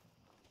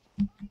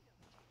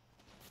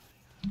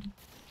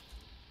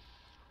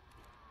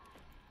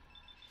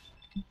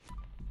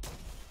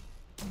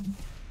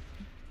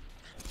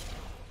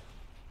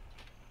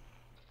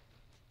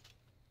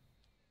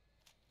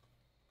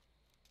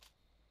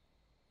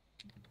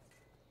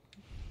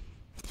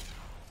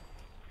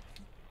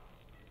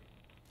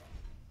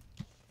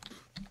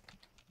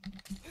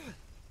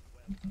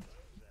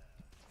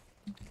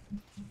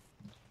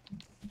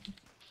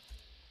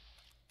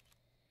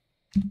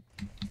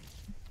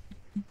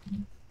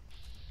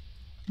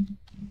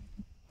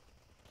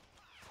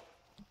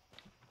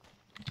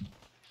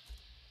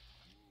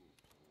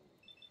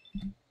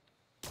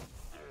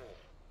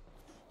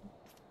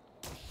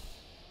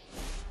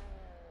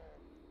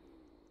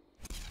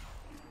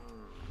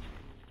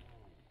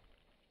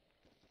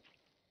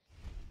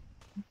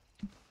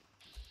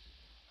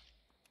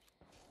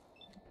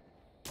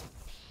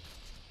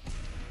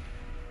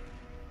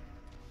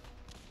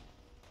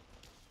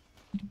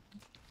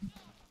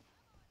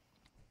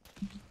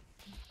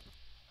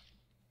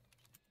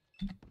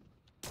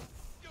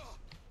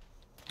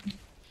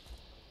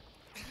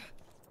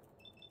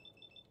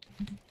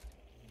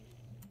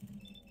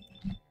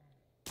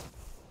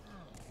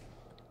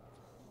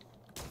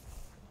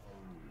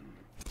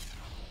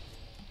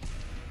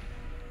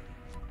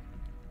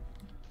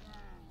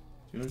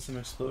 Doing some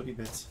explodey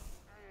bits.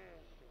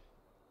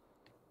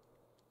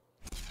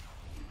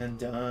 And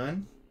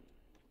done.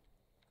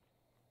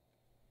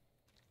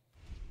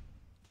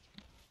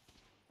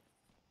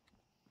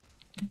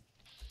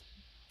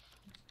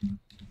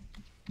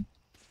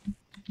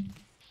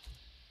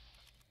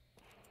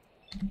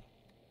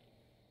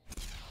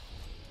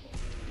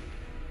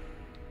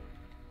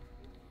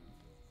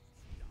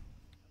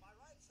 Am I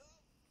right, sir?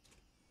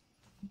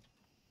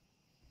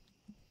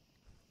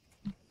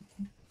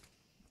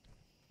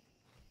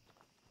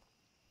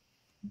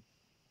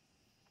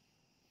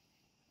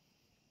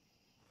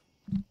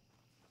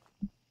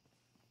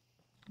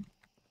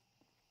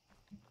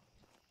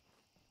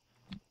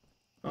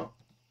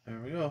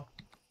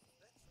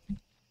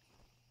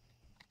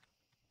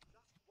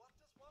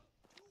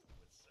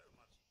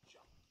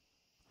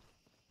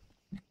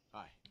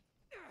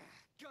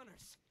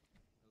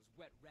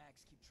 sweat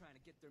rags keep trying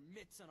to get their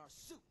mitts on our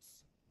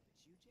suits. But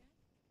you, Jack?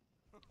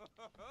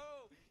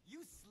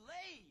 You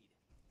slayed!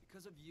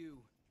 Because of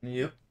you.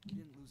 Yep. We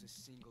didn't lose a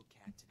single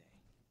cat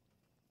today.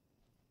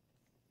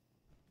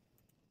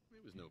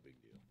 It was no big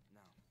deal.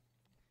 No.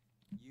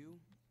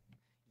 You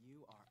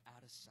are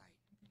out of sight.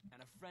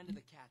 And a friend of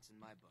the cat's in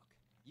my book.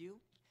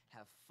 You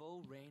have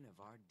full reign of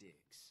our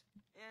digs.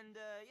 And,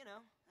 you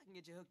know, I can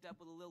get you hooked up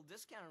with a little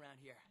discount around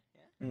here,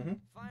 yeah? Mm-hmm.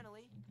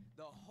 Finally,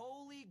 the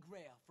holy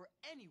grail for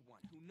anyone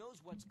who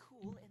knows what's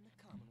cool in the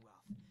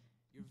Commonwealth.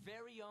 Your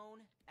very own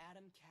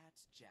Adam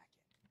Katz jacket.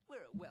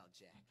 Wear it well,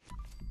 Jack.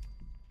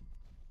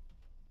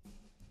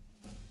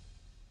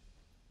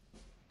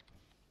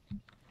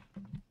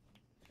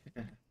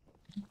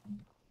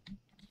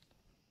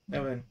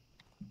 Evan.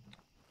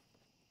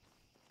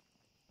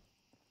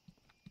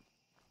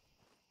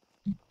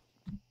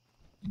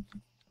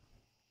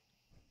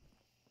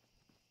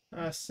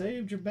 I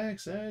saved your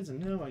backsides and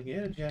now I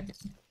get a jacket.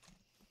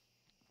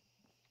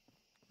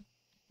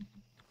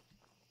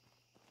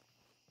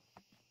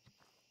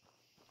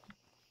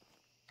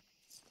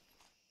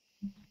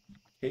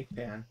 Cake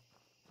pan.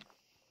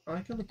 Oh,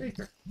 I killed a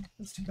baker.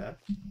 That's too bad.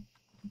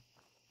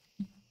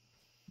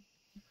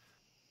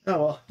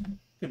 Oh well,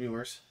 could be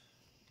worse.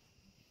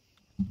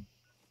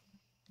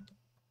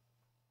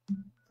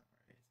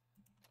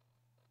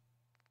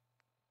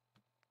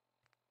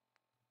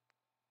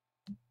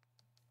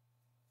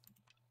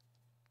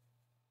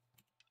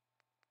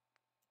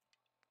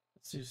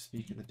 Let's do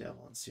Speak of the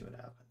Devil and see what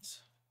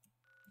happens.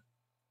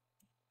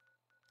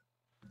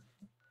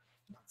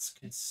 Let's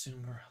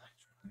consumer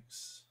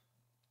electronics.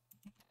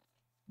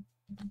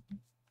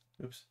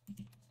 Oops.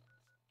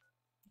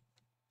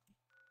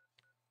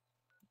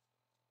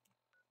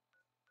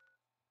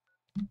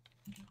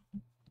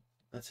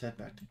 Let's head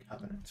back to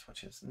Covenant,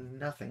 which has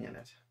nothing in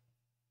it.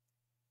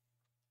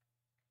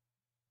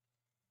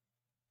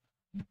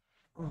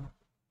 Oh.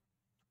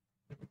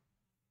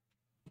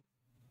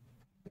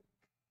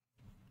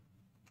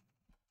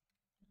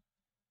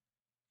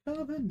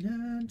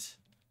 Covenant.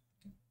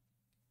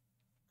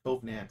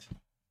 Covenant.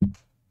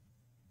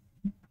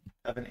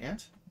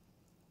 Covenant?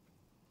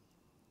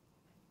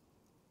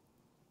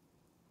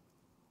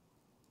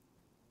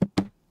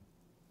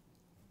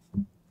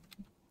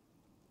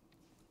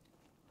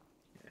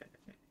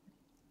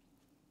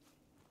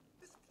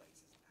 This place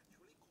is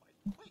actually quite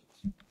quaint.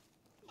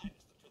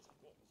 Minus the prison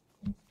walls, of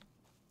course.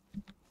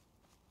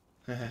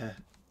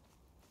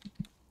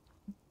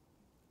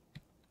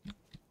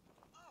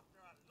 After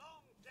a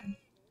long day,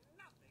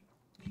 nothing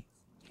beats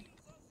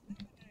Jesus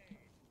lemonade.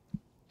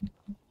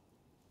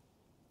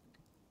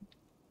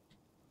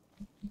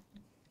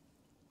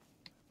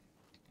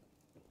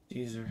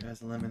 Deezer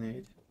has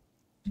lemonade.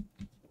 And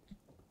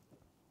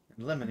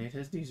lemonade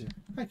has Deezer.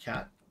 Hi,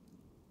 cat.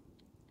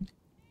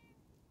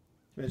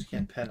 I just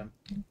can't pet him.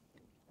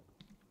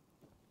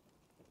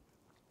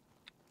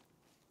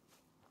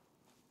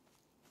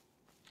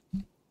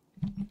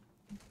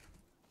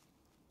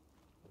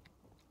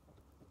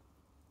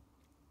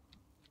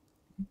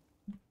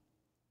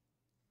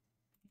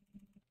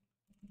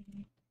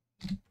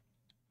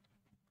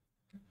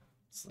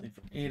 Sleep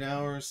for 8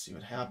 hours, see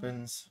what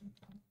happens.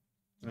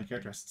 My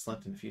character hasn't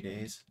slept in a few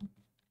days.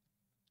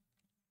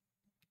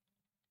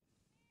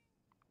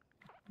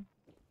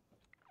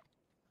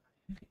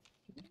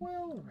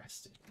 Well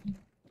rested.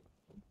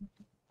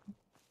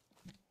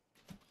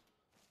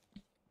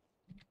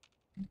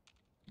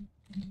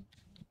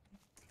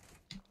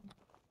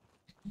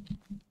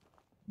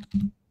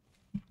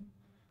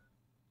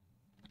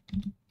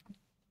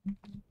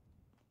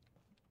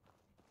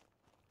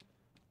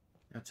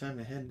 Now time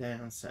to head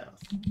down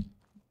south.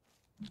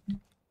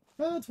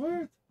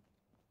 Wadsworth!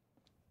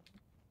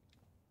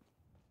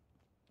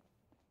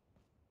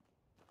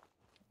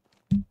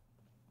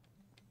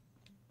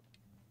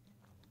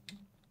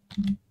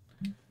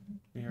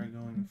 We are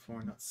going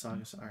for not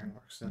Saugus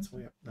Ironworks. That's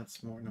way up.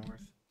 That's more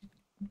north.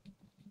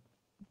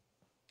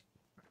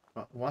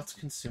 What's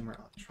Consumer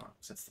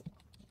Electronics? That's the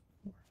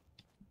one.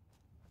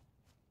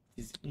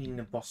 Is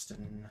in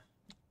Boston.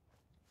 At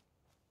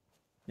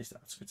least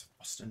that's it's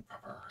Boston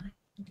proper.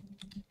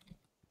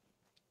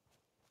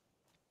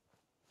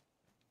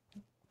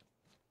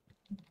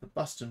 The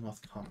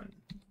Bostonworth Common.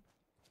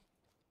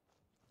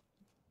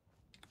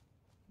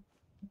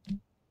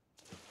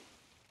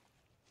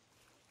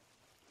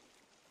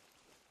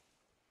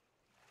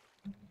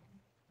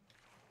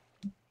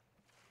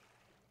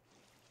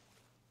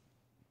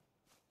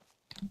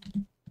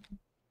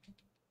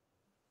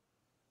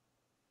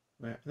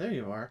 There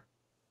you are.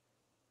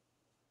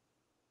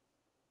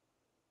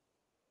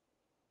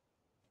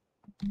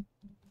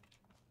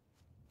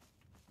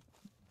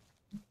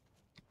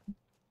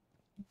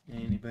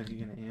 Anybody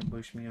gonna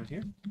ambush me out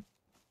here?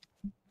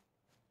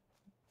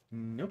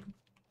 Nope.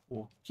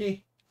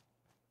 Okay.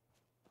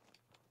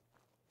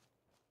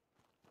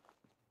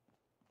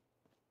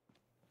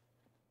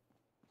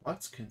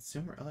 What's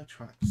Consumer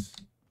Electronics?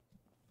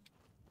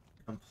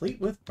 Complete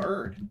with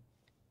bird.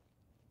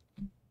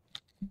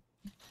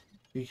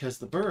 Because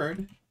the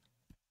bird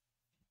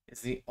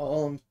is the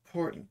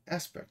all-important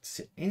aspect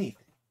to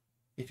anything.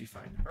 If you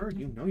find her,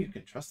 you know you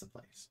can trust the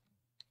place.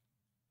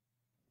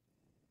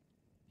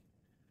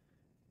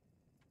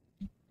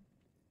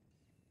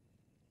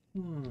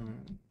 Okay.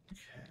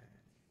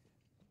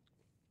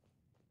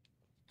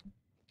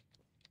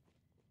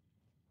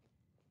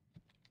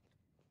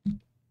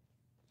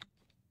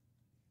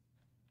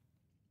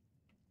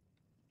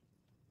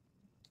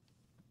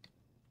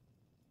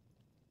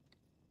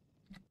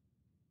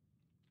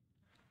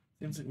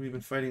 Seems like we've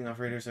been fighting off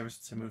raiders ever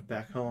since I moved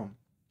back home.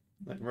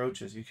 Like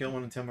roaches. You kill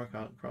one and 10 more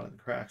crawl out the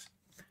cracks.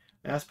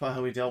 I asked Pa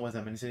how he dealt with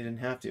them, and he said he didn't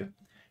have to.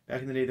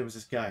 Back in the day, there was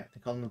this guy.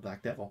 They called him the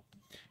Black Devil.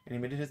 And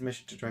he made it his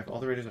mission to drive all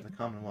the raiders of the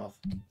Commonwealth.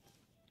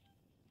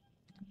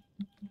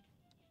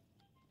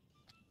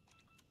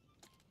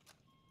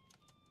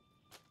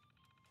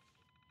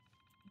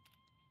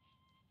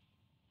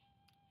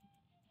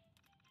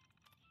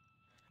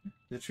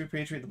 The true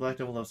patriot, the Black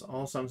Devil loves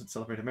all songs that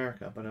celebrate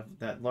America, but of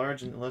that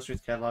large and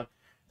illustrious catalog,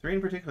 3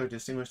 in particular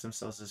distinguish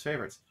themselves as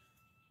favorites.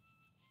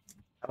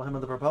 Battle Hymn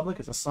of the Republic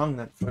is a song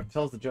that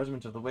foretells the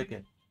judgment of the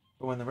wicked.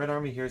 But when the Red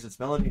Army hears its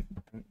melody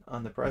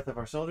on the breath of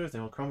our soldiers, they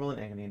will crumble in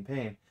agony and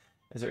pain,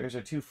 as their ears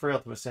are too frail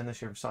to withstand the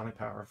sheer sonic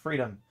power of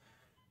freedom.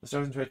 The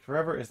Stars and Stripes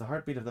Forever is the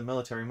heartbeat of the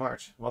military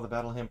march. While the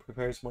battle hymn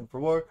prepares one for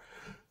war,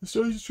 the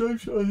Stars and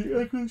Stripes are the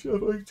echoes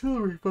of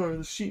artillery fire,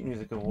 the sheet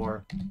music of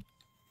war.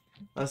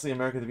 Lastly,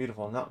 America the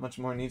Beautiful. Not much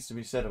more needs to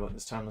be said about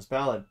this timeless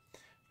ballad,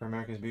 for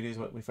America's beauty is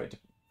what we fight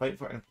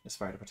for and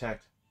aspire to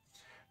protect.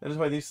 That is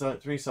why these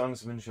 3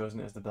 songs have been chosen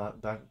as the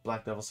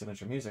Black Devil's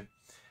signature music.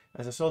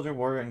 As a soldier,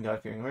 warrior, and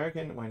God-fearing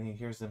American, when he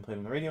hears them played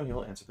on the radio, he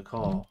will answer the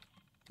call.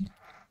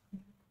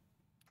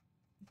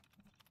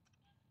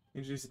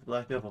 Introduced the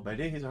Black Devil. By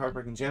day, he's a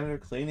heartbreaking janitor,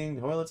 cleaning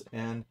toilets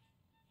and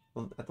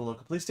at the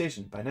local police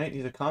station. By night,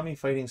 he's a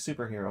commie-fighting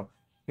superhero,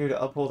 here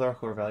to uphold our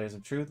core values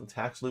of truth,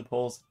 tax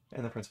loopholes,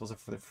 and the principles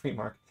of the free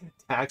market.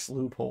 Tax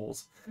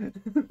loopholes.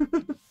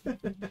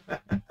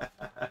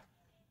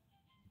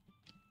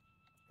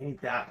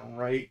 Ain't that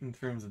right in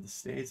terms of the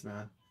states,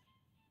 man?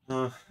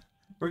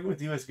 Working with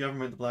the U.S.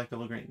 government, the Black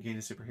Devil gained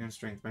his superhero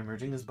strength by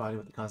merging his body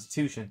with the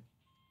Constitution.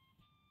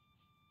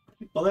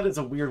 Well, that is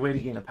a weird way to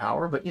gain a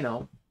power, but you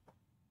know,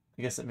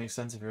 I guess it makes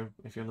sense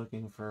if you're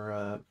looking for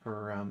a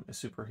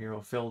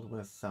superhero filled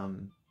with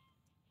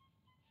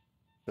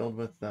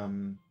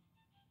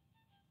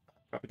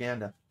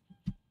propaganda.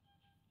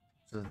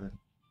 So the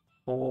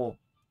whole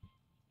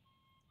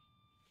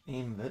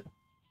aim of it.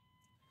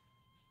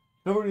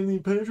 Covered in the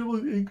impenetrable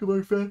ink of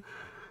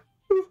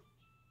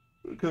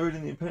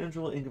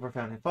our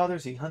founding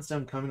fathers, he hunts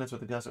down communists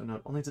with a gusto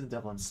known only to the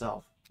devil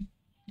himself.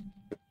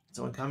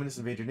 So when communists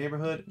invade your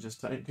neighborhood,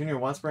 just tune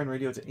your Wattsburn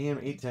radio to AM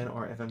 810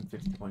 or FM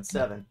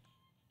 52.7,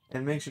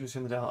 and make sure to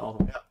turn the dial all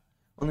the way up.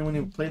 Only when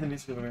you play the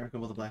music of America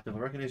will the Black Devil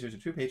recognize you as a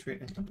true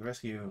patriot and come to the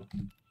rescue.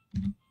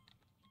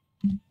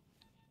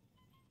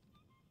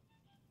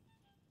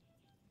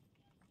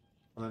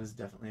 Well, that is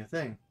definitely a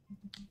thing.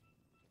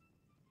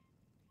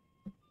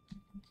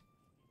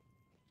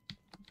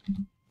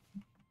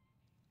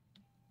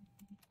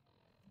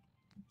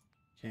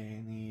 Okay,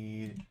 I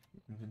need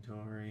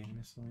inventory,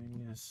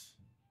 miscellaneous.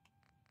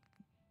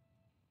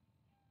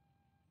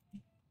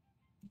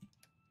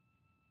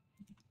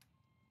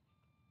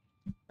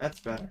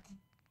 That's better.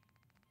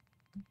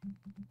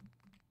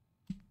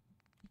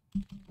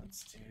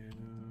 Let's do...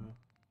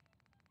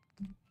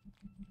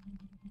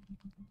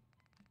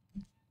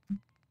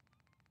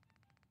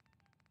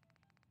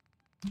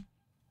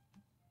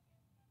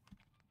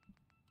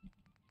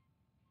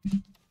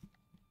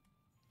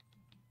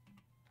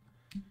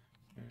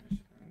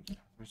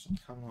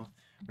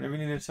 Whenever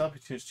you need help,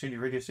 you change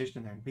your radio station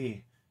in there and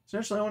B. So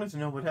initially I wanted to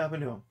know what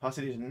happened to him.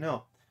 Posse didn't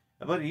know.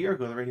 About a year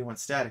ago, the radio went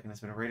static and has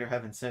been a raider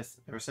heaven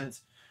ever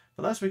since.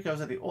 But last week I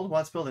was at the old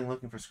Watts building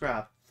looking for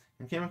scrap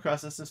and came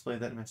across this display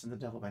that mentioned the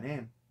devil by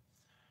name.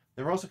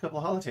 There were also a couple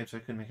of holotapes I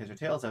couldn't make heads or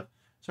tails of,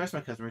 so I asked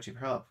my cousin Richie for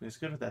help. He was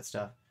good with that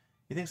stuff.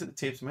 He thinks that the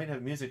tapes might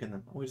have music in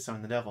them, a way to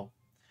summon the devil.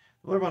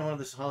 The blurb on one of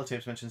the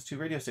holotapes mentions 2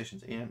 radio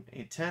stations, AM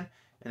 810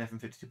 and FM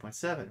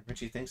 52.7.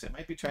 Richie thinks it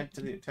might be tied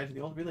to the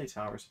old relay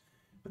towers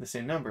with the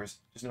same numbers,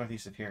 just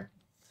northeast of here.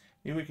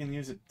 Maybe we can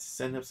use it to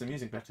send up some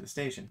music back to the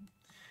station.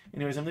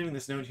 Anyways, I'm leaving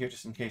this note here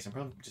just in case. I'm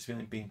probably just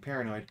being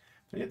paranoid,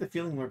 but I get the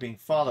feeling we're being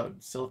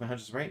followed. Still, if my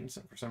hunch is right, and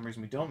for some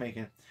reason we don't make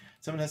it,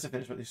 someone has to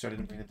finish what they started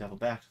and bring the devil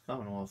back to the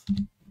Commonwealth.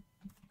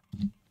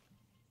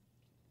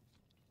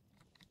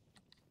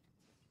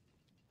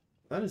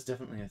 That is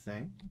definitely a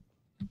thing.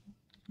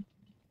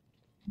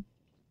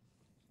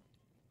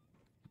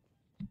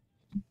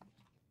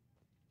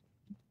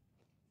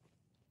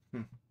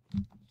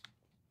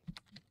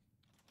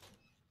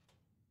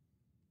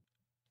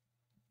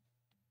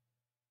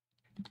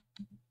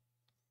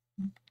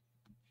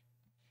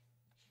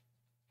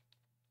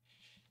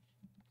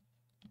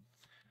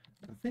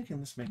 I'm thinking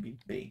this might be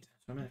bait, so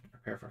I'm going to have to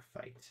prepare for a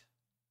fight.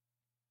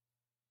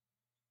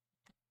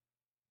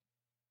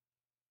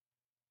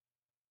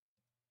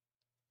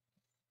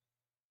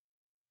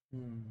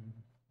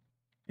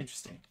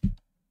 Interesting.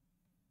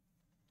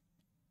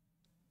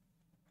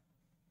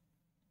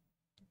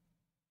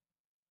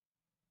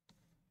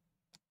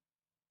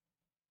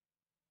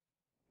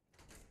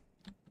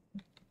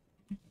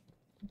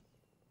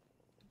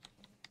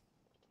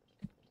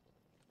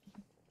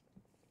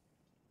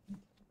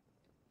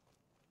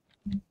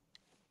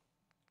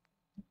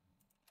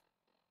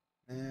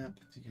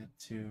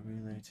 to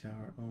relay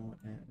tower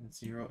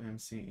 0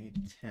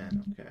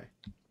 MC810. Okay.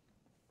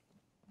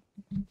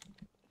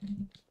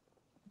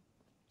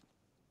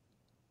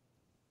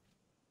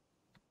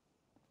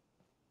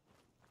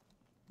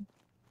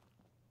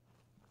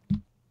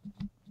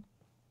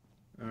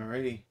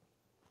 Alrighty.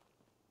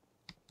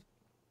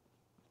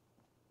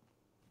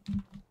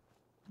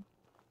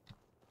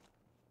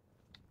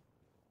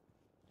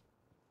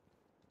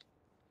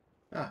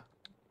 Ah,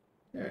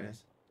 there it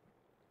is.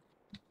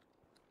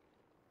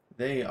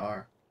 They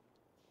are.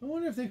 I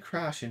wonder if they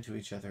crash into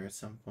each other at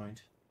some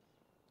point.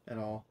 At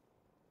all.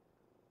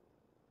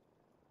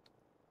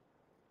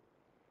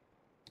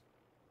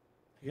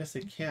 I guess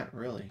they can't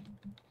really.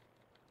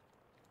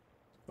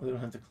 Well, they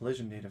don't have the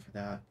collision data for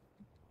that.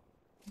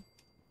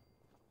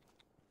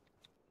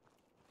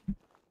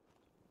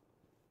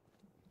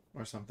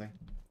 Or something.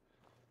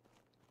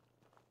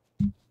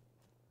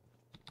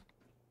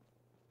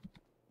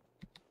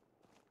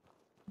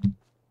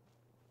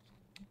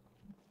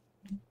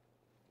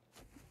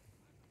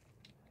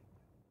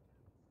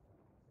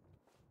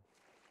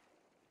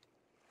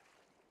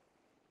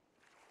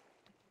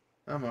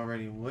 I'm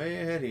already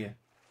way ahead of you.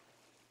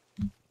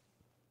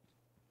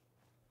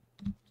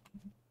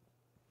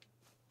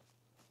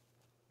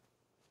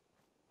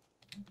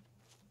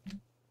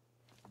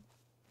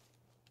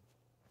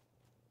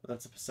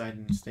 That's a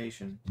Poseidon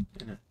station,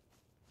 isn't it?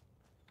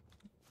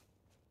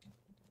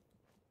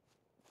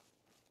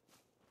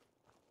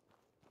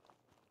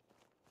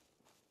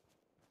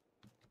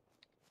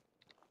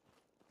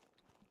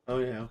 Oh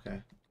yeah,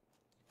 okay.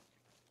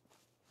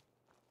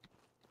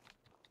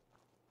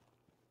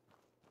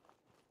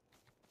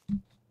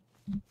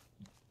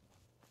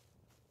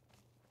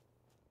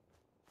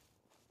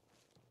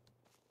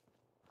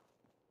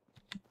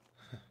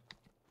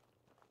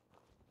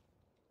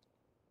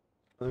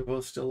 They're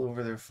both still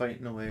over there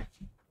fighting away.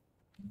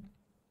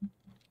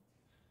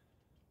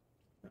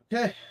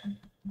 Okay.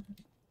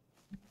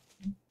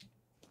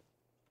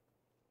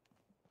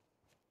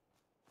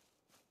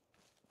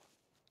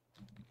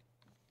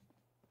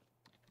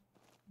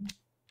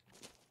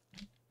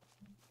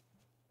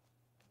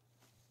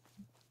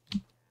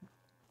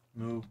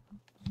 Move.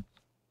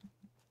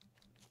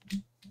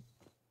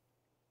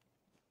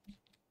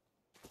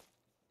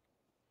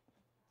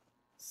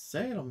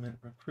 Settlement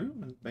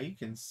recruitment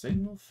beacon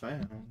signal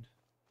found.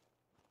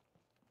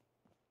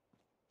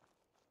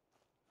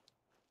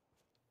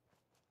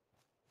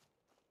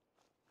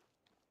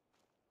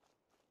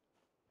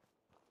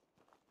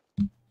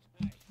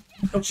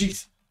 Oh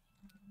jeez.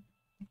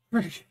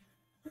 Frick.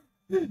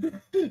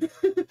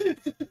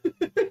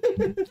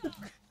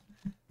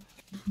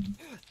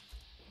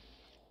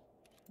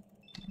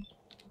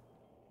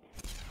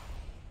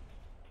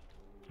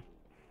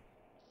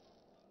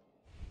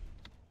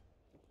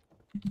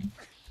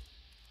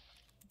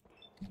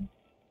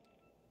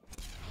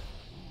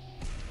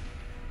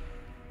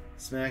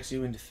 Smacks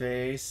you in the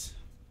face.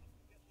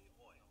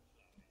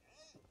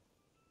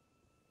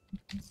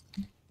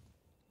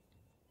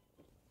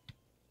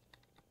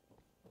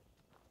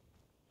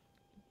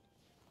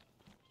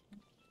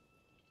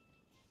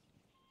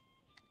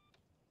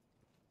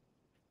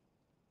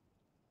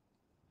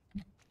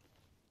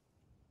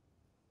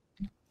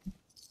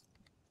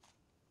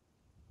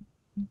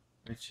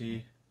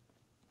 Richie.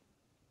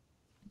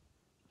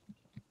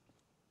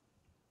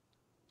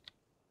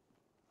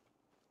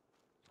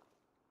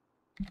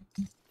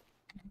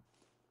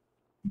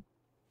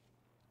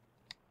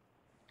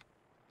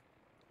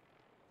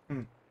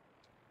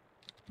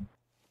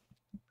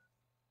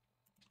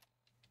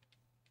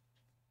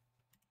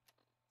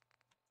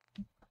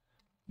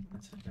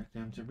 Let's head back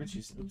down to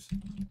Richie's. Oops.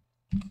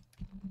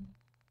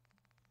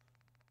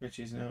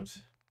 Richie's note.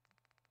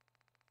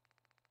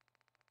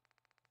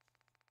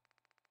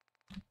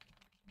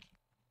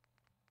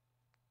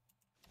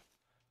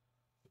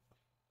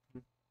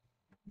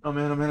 Oh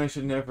man, I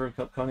should never have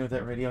kept Connie with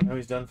that radio. Now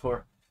he's done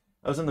for.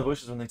 I was in the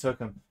bushes when they took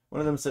him.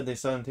 One of them said they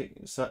saw him.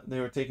 They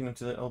were taking him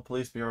to the old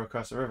police bureau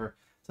across the river.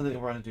 Something they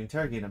wanted to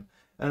interrogate him.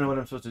 I don't know what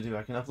I'm supposed to do.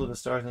 I can upload the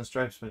Stars and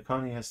Stripes, but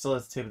Connie still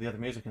has the tape of the other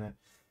music in it.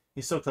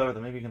 He's so clever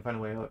that maybe he can find a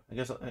way out. I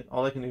guess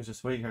all I can do is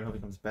just wait here until he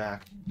comes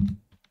back.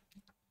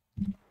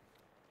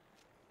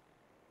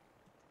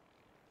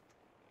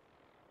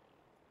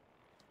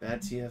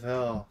 Bad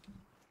TFL.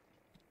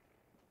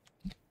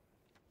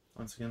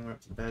 Once again, we're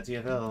up to the bad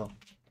TFL.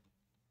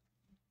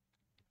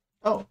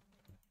 Oh!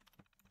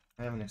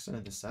 I haven't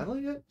extended the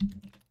satellite yet?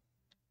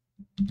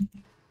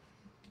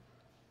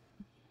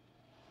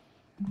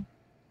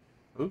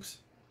 Oops.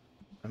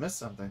 I missed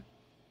something.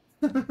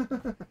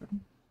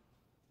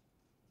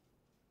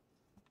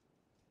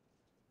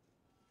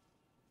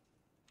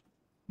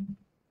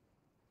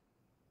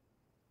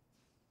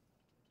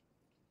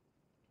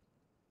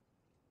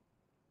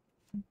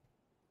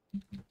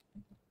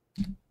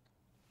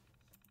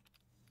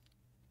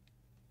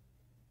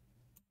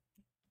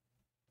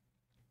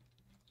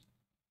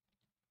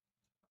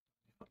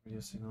 Radio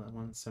signal at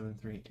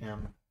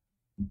 173M.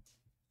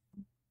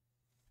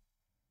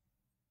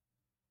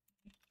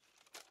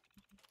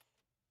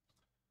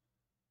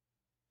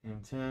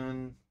 Game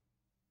 10.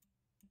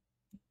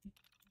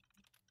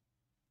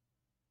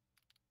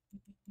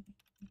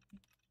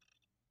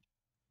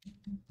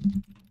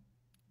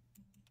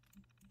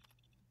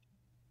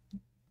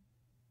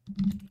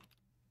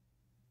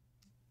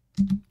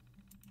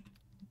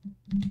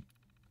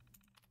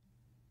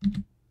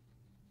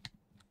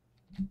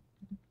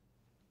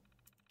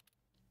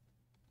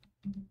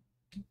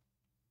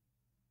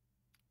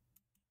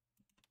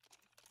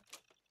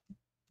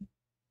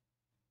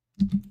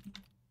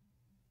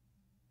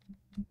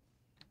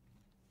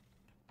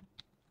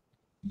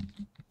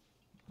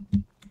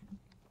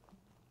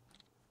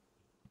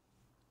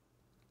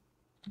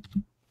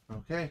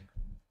 Okay.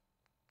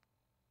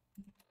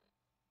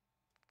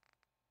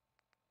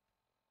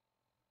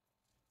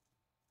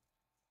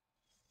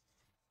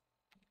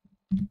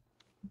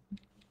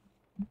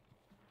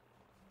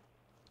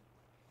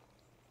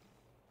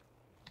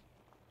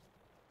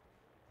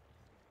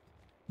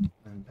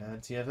 And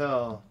bad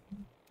TFL.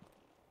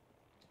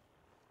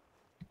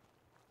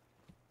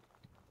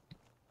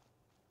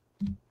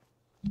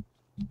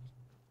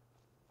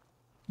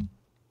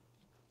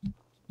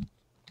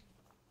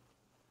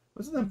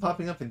 What's them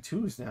popping up in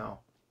twos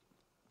now?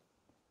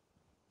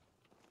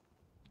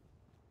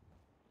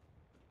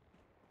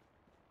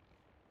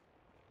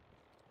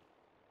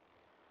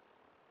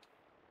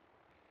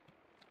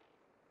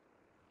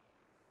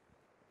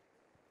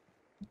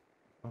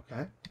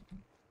 Okay.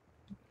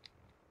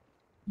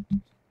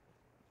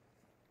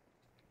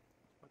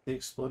 The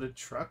exploded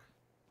truck?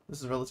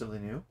 This is relatively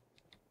new.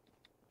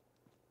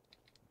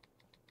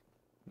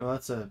 No,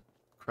 that's a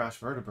crash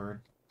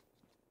vertibird.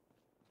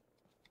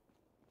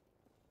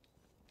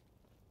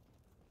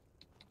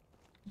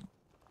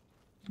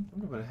 I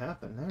wonder what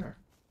happened there.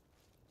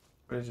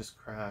 Or did it just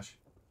crash?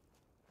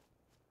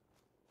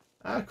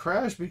 I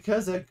crashed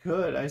because I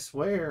could, I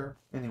swear.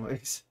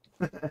 Anyways.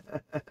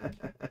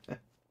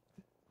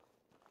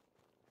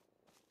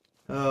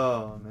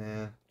 Oh,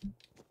 man.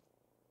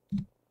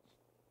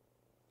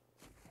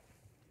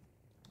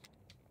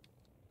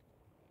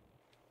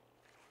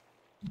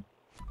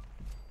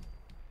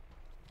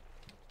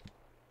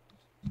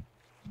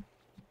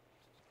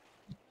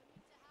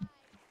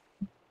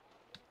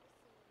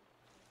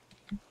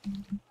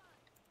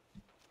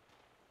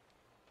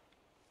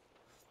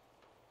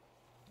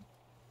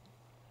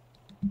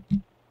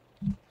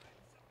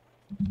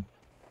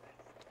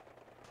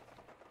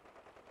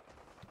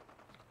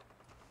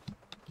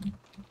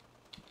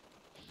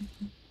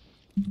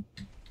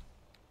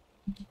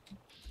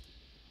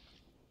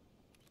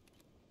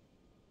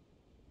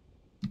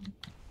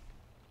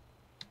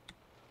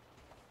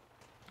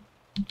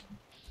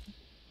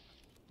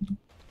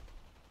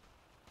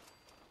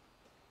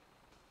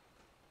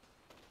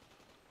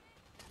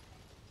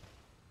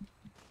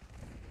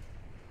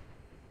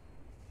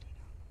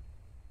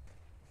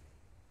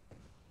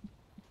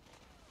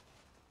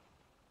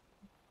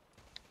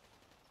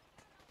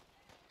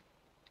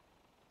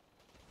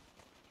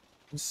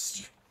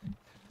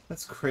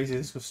 That's crazy.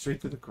 This goes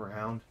straight through the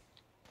ground.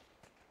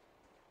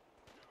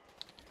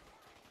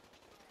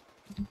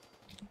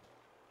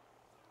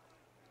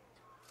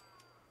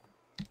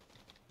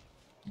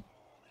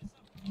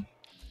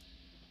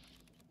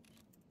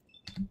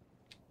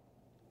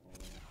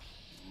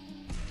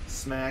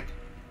 Smack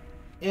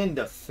in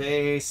the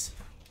face.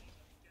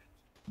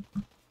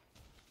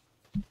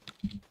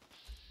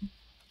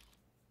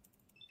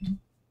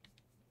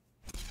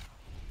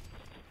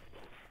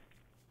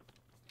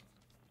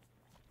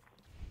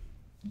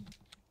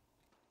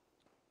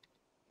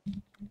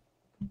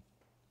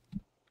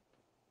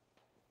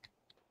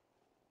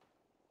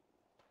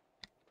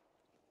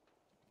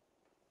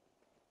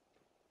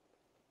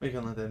 We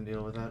can let them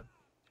deal with that.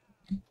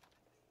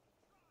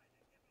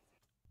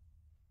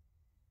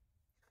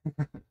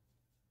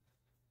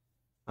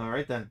 All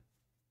right then.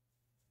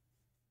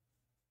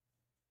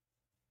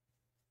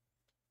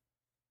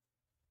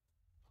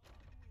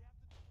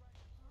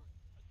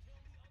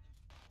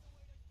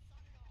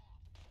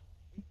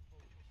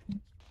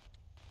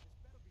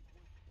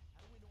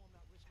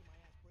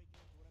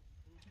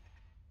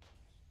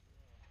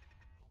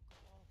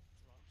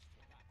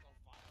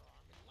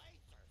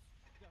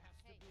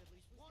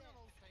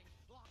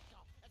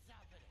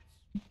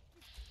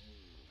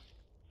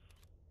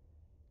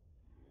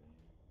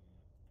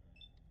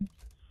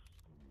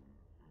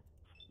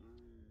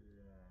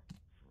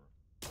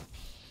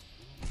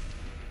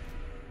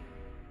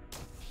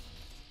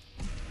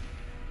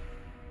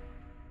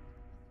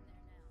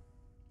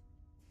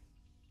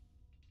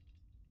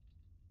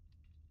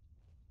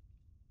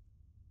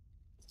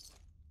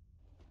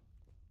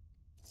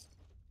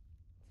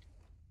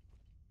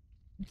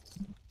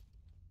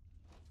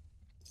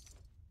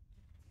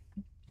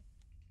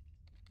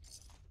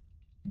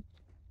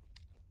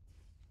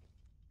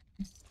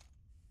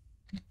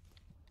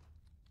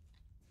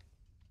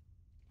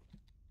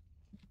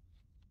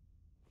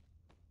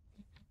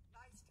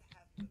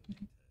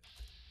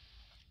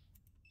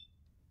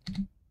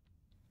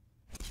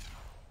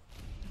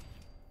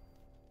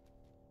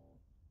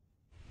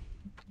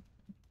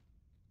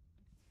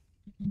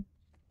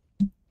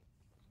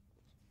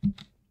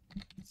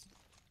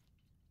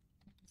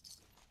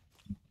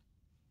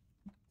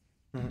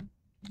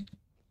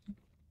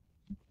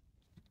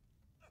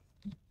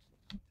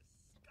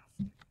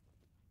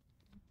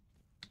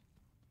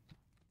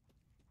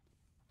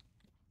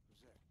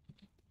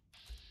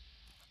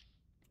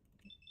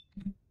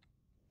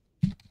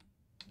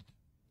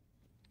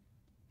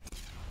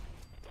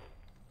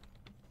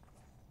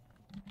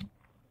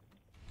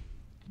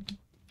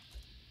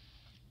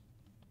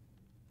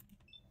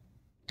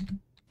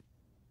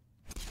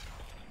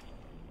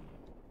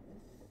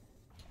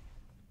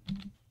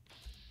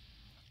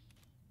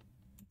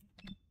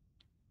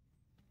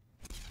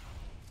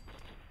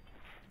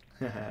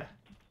 Ew.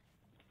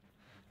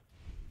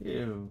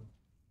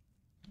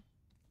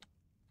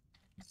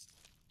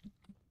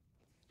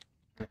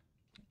 I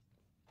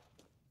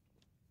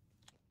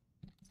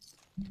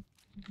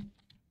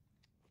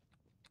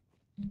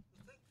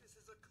think this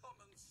is a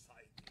common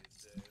sight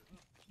these days.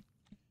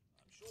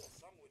 I'm sure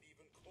some would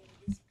even call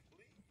this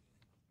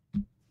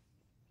clean.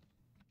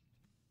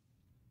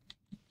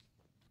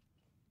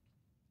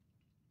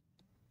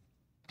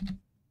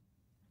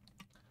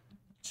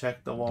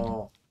 Check the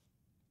wall.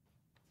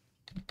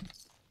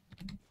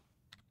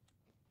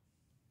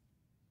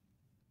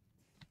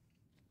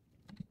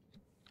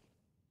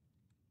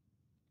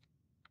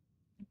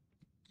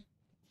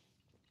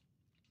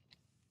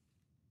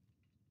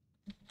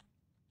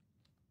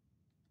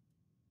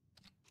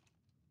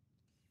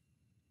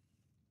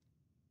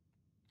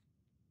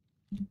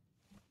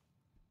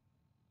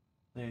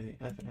 Play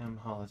the FM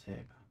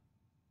holotape.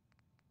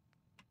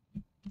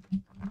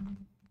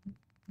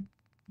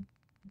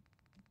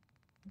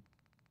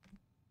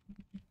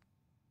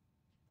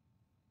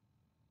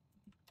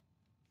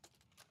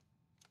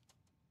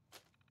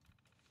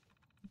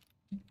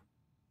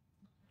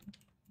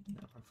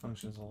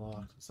 Functions are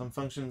locked. Some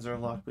functions are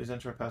locked. Please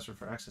enter a password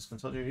for access.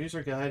 Consult your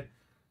user guide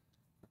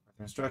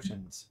for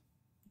instructions.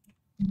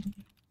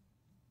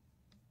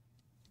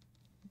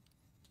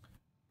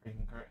 Break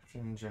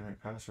encryption,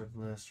 generate password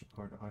list,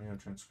 record audio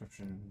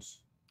transcriptions.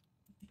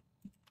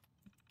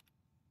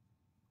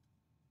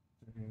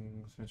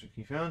 Signature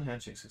key found.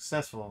 Handshake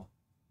successful.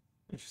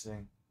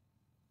 Interesting.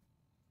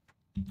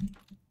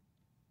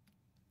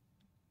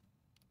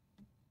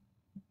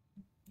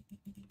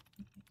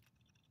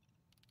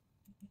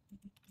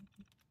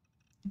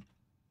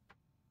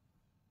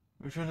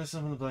 We're trying to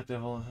summon the Black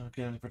Devil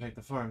again to protect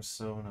the farm,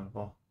 so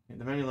notable.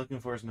 The man you're looking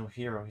for is no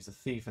hero. He's a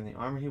thief, and the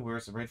armor he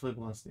wears rightfully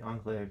belongs to the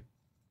Enclave.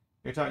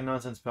 You're talking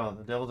nonsense, pal.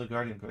 The Devil's a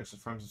guardian protects the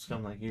farms of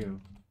scum like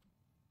you.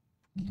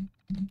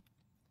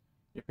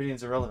 Your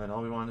opinion's irrelevant.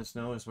 All we want to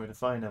know is where to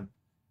find him.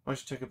 Why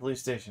don't you check a police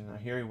station? I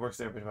hear he works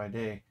there by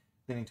day,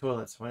 cleaning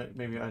toilets.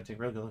 Maybe I ought to take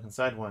a real good look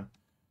inside one.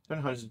 Don't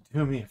know how to just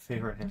do me a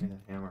favor and hand me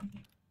that hammer.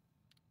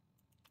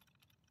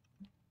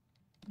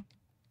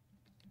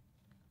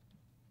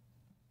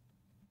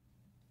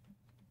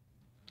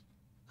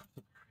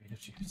 Creative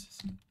Jesus.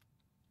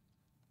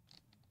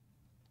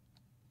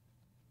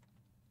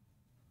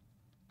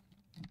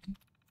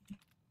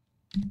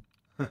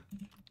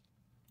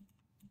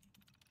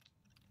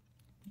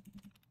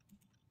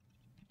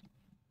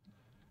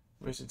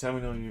 Wasting time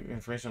we know your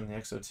information on the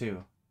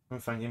XO2. I'm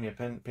fine, give me a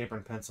pen, paper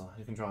and pencil.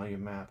 You can draw you a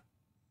map.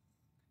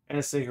 And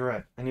a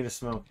cigarette. I need a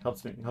smoke.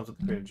 Helps with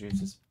the creative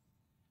juices.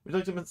 Would you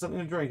like to get something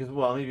to drink as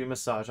well? Maybe a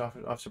massage.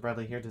 Officer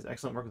Bradley here does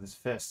excellent work with his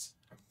fists.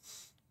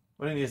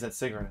 What I need is that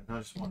cigarette. No, I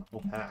just want a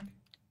whole pack.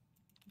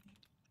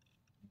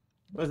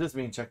 What does this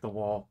mean? Check the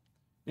wall.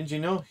 Didn't you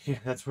know? Yeah,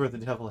 that's where the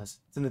devil is.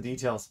 It's in the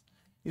details.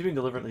 He's being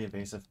deliberately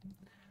evasive.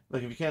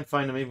 Look, if you can't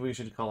find him, maybe we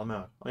should call him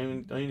out. All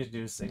you need to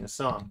do is sing a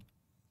song.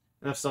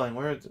 Enough song.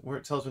 Where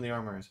it tells where the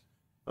armor is.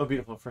 Oh,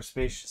 beautiful. For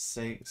space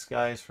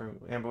skies, for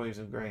amber waves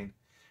of grain.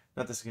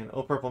 Not this again.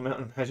 Oh, purple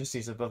mountain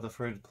majesties above the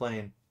fruited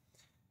plain.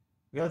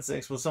 For God's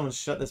sakes, will someone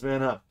shut this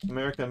man up?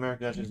 America,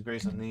 America, his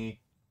grace on thee.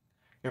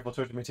 Careful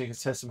torture may take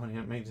his testimony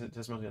and make his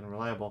testimony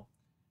unreliable.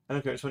 I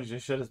don't care, I just want you to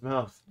shut his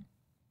mouth.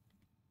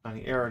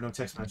 Finding error, no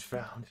text match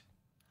found.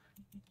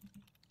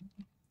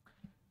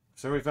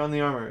 So we found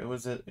the armor. It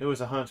was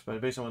a hunch,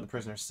 but based on what the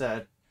prisoner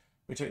said.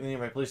 We checked the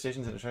nearby police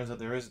stations, and it turns out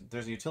there's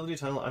a utility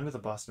tunnel under the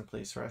Boston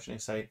police rationing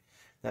site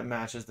that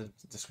matches the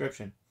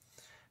description.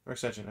 Work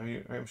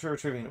section. I'm sure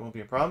retrieving it won't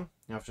be a problem.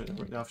 The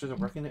officers are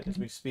working it as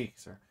we speak,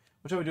 sir.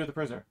 What shall we do with the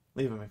prisoner?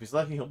 Leave him. If he's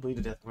lucky, he'll bleed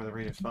to death before the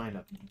raiders find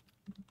him.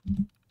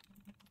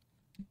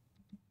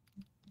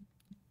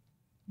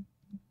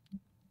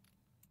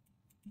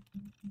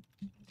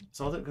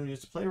 Soldat can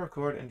use to play,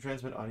 record, and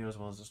transmit audio as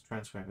well as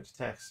transcribe it to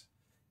text.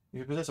 If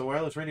you possess a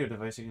wireless radio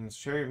device, you can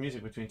share your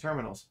music between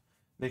terminals,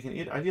 making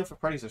it ideal for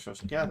parties or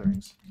social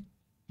gatherings.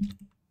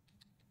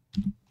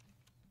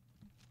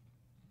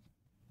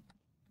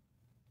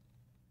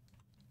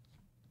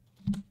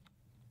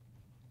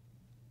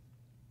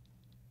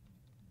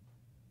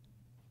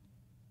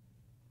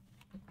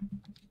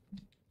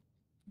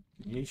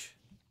 Yeesh.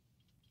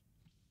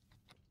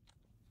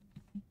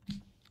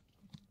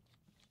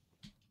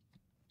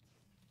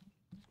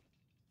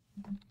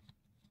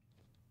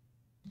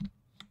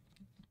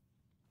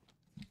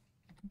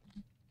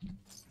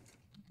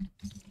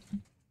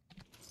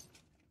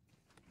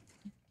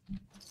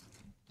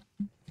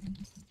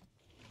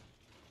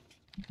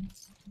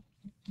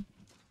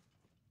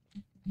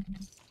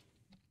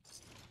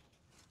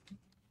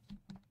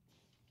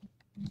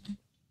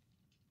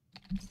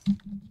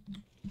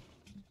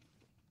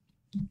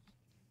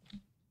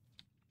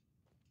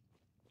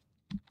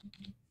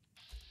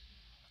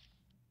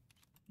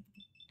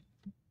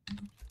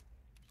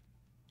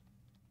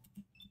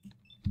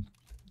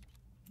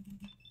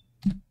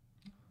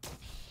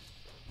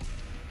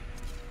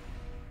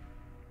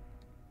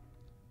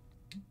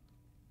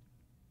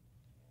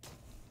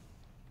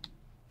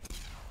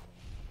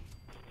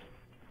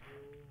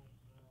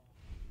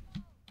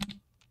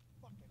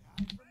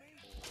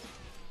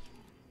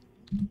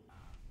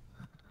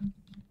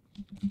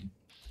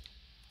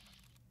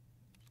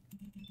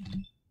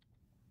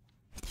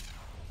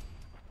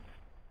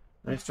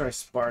 Nice try,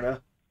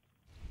 Sparta.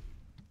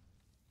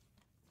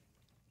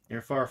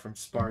 You're far from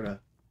Sparta.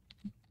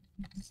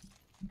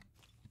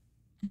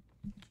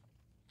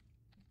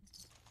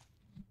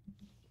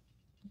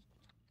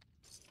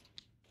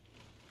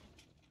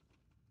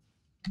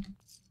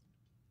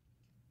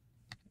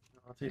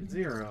 I'll take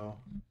 0.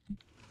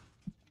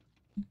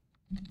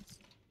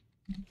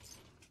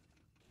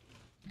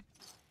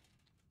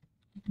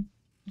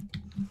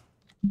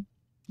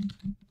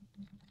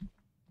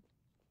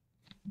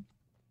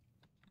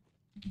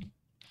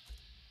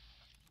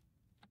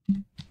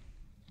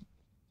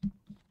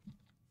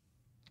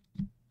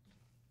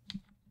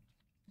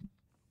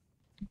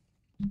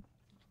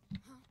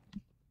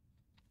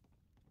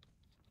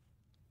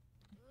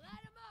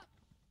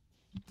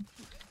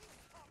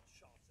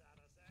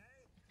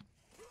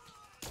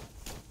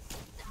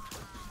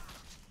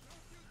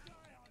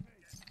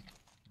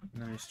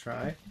 Nice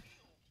try.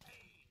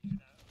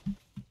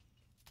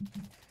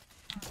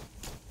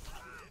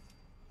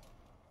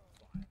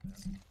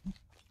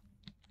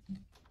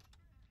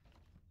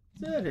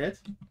 Is that it?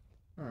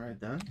 Alright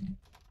then.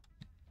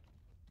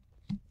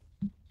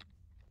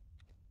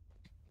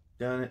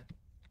 Done it.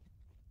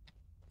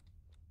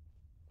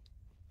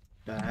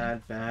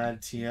 Bad,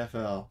 bad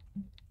TFL.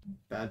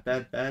 Bad,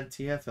 bad, bad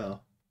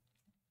TFL.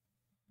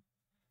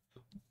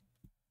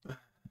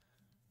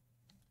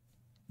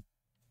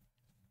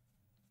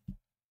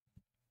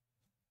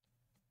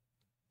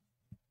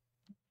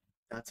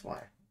 That's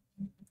why.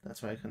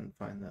 That's why I couldn't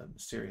find the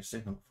mysterious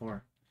signal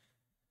before.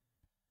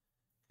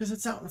 Because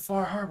it's out in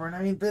Far Harbor and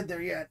I ain't been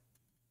there yet.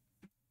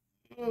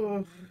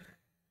 Oh,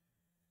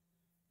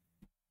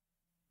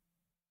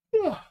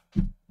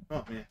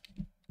 oh man.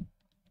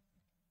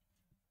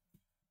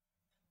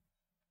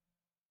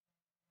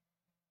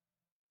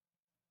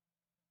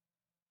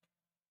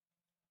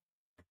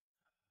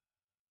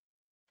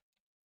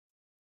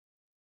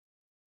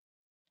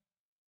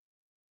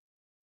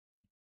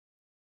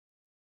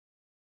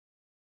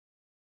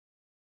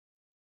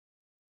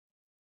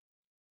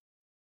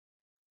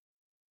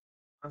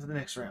 On to the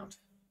next round.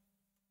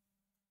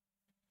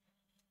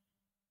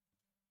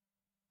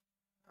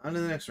 On to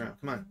the next round.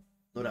 Come on.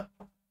 Load up.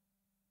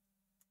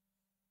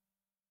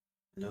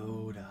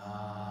 Load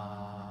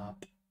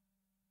up.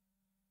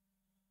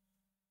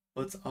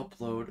 Let's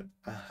upload.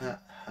 I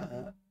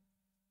haven't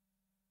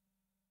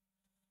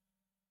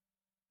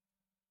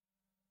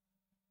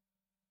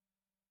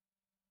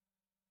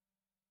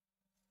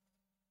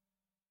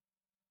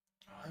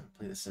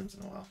played The Sims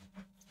in a while.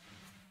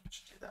 I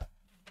should do that.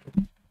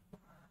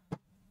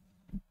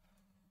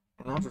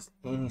 And not just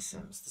any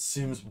Sims. The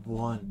Sims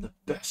 1. The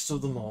best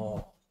of them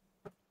all.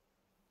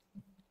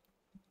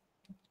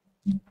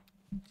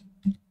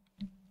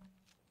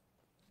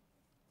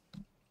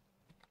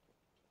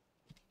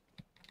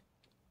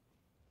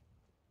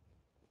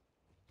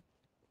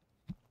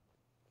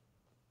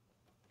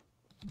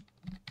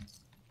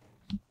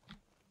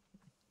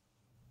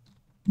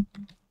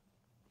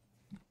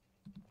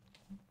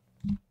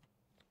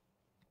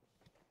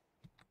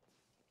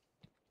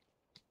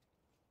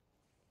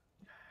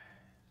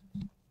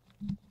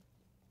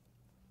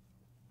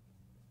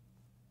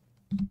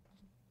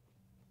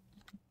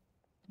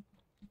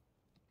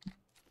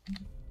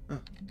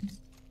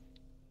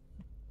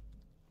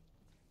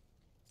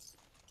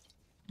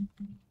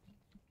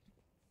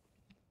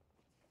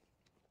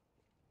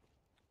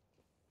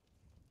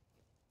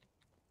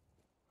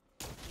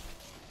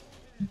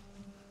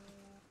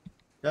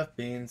 Duff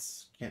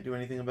beans. Can't do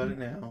anything about it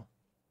now.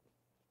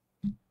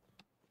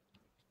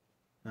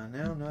 Not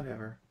now, not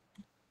ever.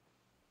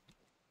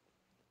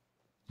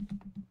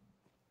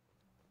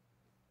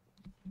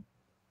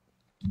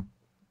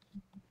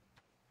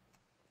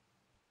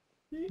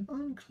 The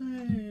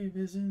Enclave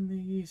is in the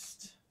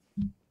east.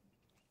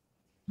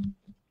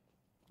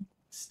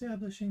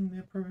 Establishing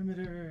their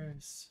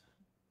perimeters.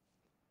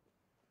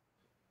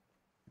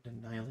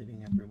 And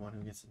annihilating everyone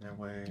who gets in their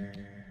way.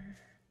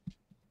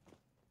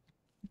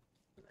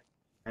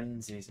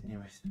 Frenzies,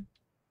 anyways.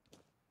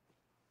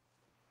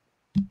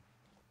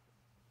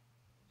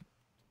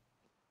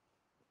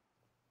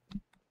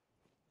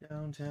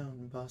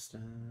 Downtown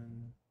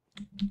Boston.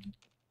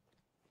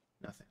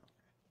 Nothing.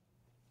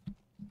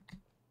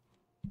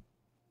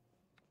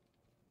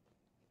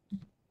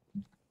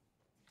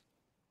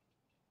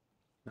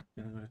 Not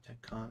gonna go to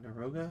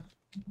Ticonderoga.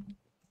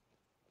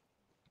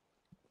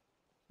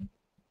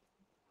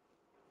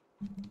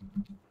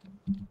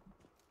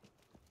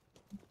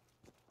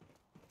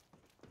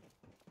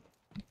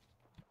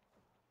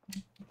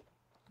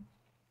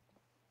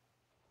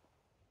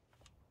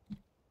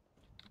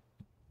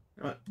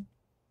 What?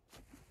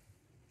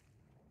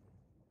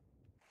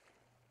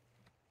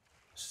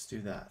 Let's just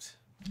do that.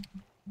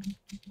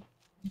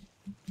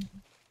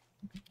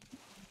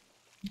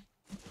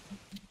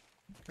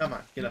 Come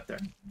on, get up there.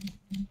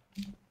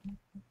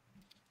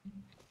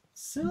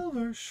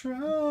 Silver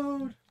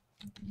Shroud.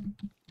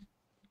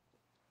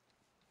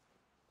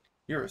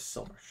 You're a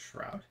Silver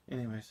Shroud.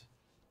 Anyways.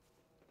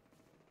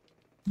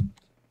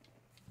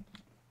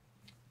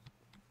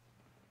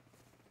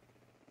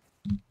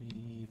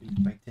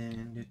 beat by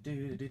 10.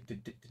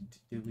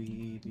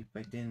 We beat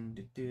by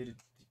 10.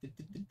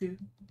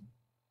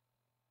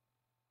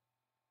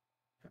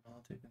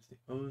 I'll take this the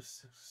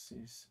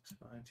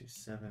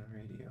 0606527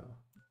 radio.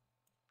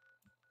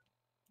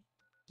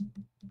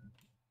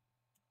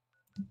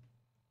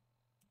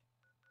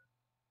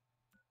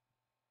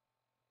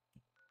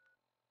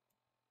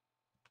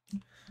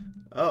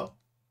 Oh.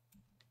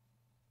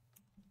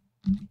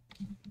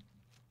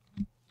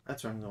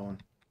 That's where I'm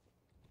going.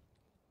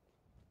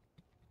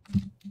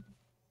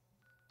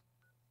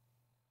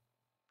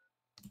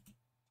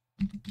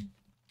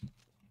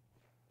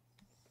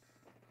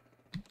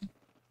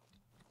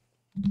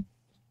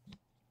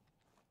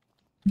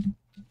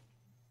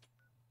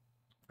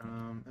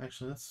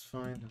 Actually, let's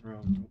find the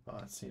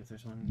robot, see if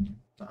there's one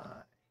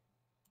nearby.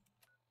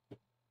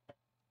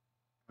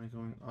 Am I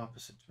going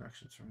opposite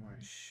directions from where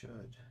I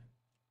should?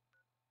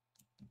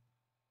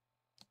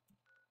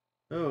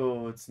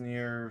 Oh, it's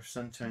near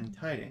Sunshine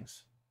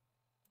Tidings.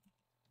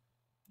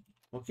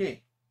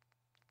 Okay.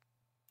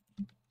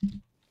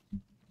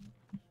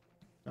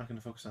 Not going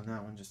to focus on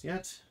that one just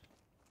yet.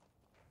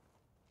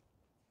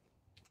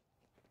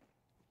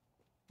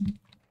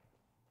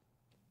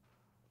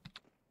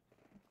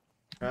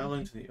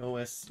 Traveling to the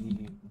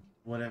OSC,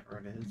 whatever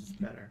it is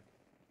better.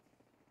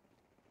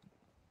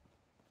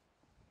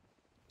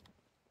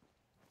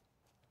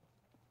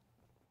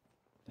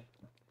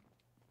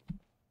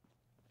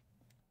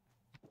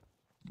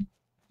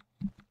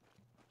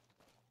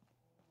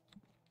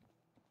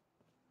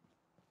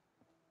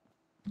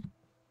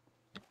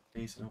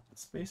 Space and open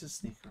spaces,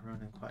 sneak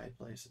around in quiet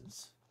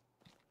places.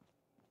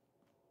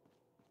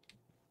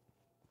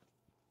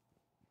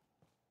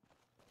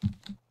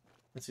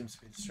 That seems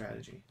to be the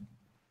strategy.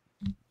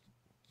 The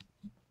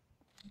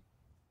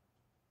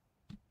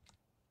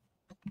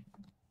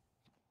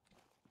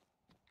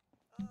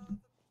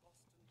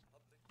Boston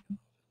Public Garden.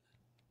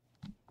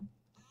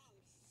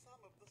 And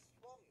some of the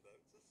swan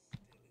boats are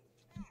still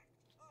intact.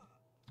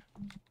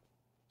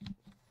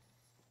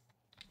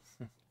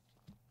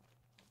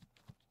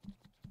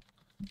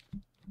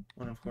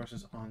 One, of course,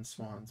 is on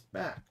Swan's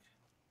back.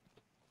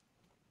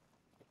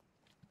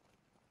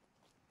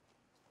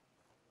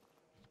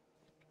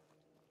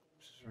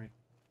 Which is right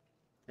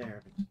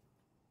there.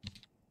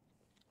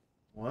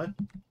 What?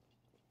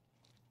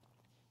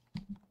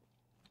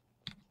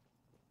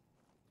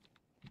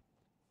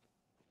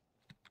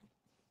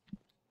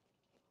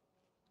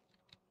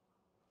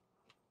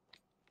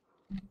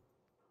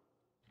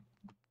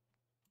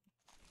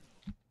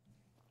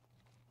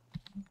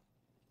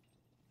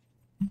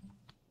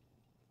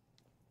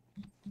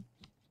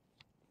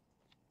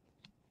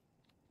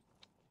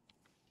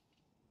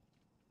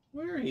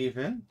 We're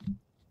even.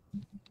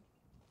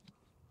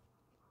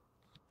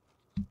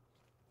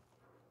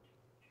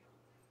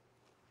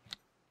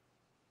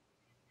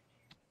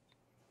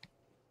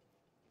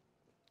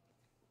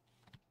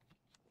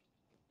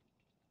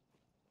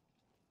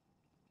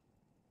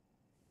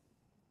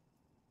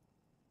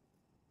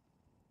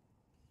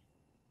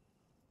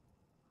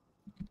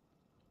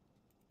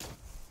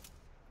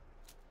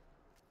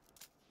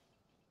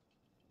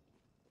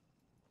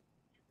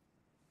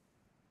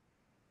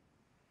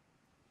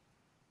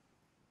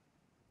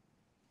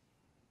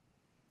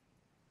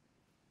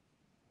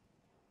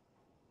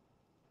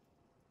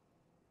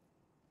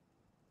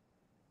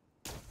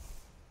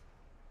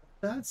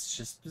 That's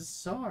just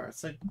bizarre.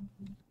 It's like...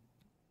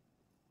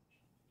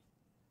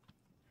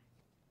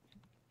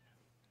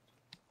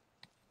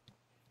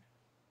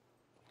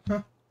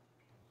 Huh.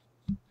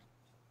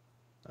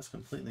 That's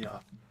completely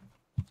off.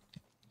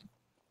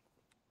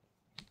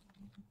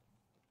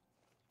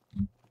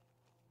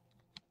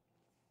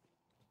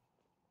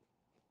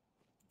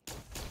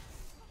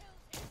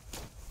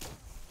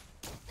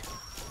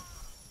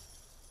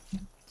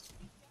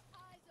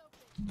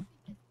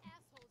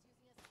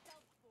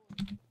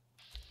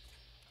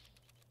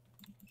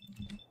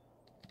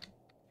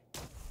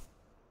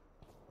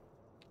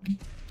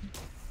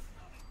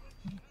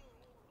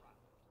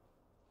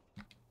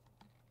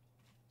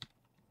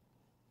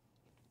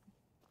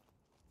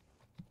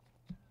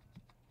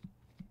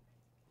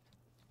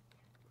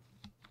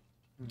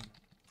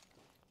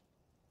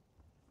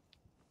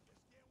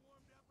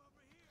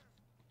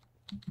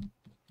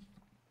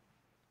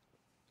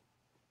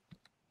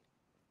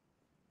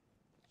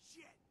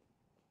 Shit!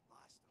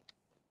 Lost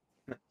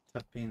him.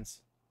 Tough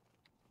beans.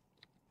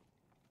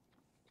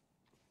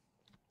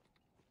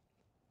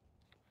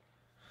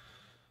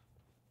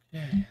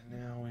 Okay,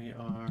 now we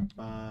are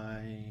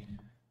by...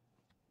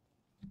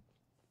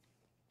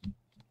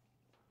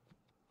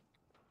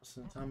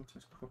 Listen, Thomas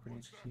Corporate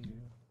HQ.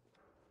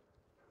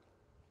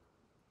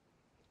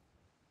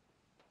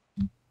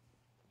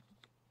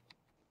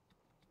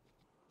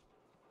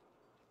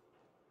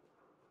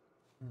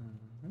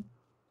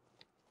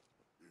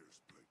 Here's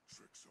playing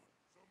tricks on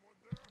someone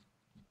there.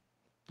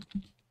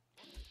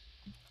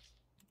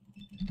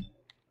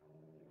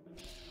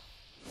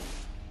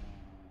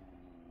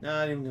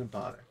 Not even gonna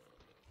bother.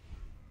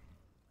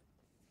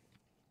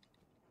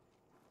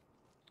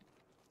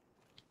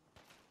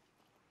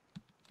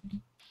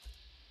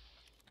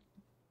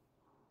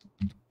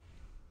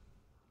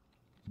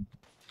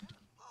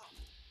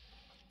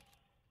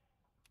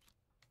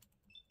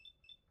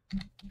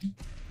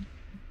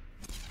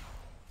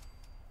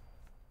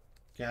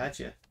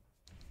 Gotcha.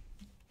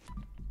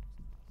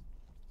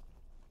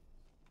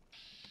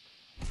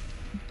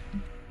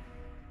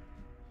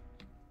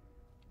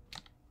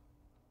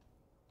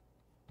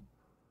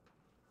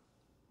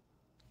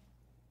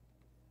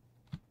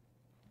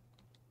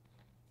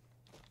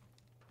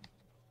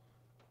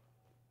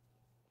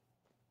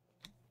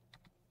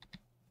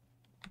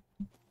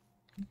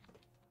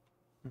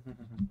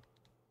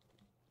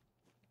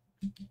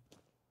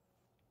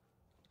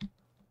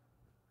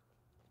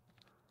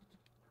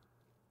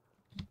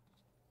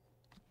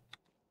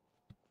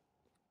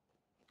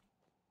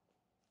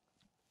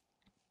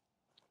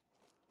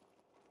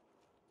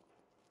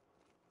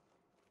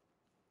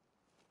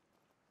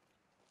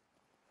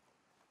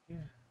 Yeah.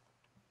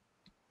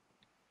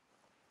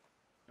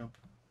 Nope.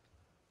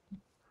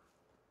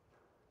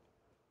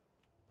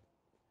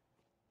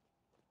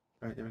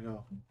 All right, there we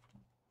go.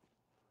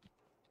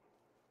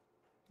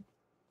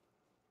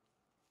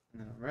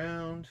 And then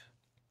around.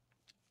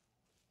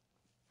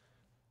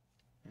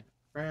 And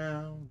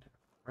around,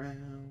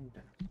 around,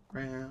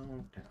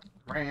 around,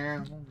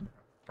 around,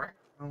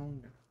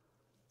 around.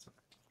 So,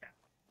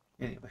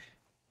 yeah. Anyway.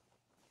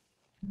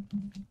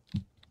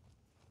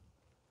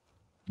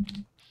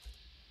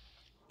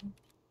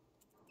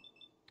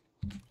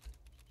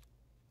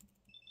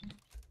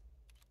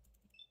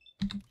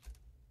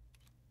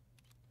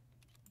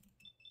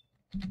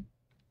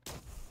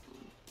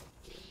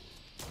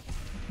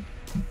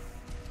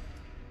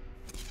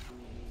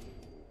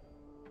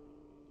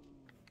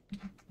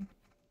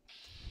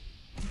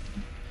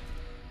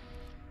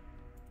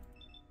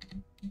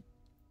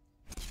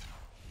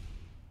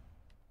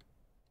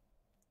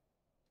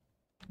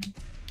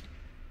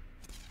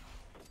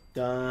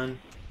 Done.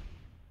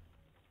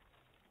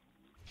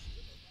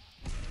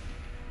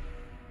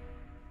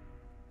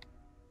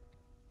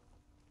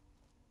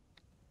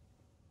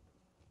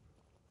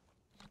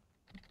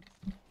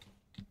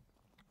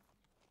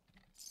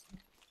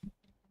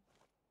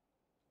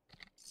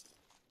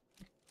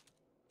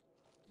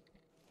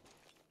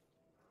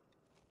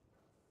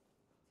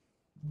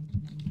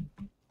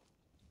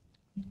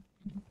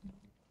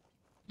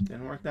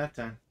 Didn't work that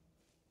time.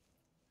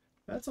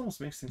 That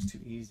almost makes things too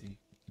easy.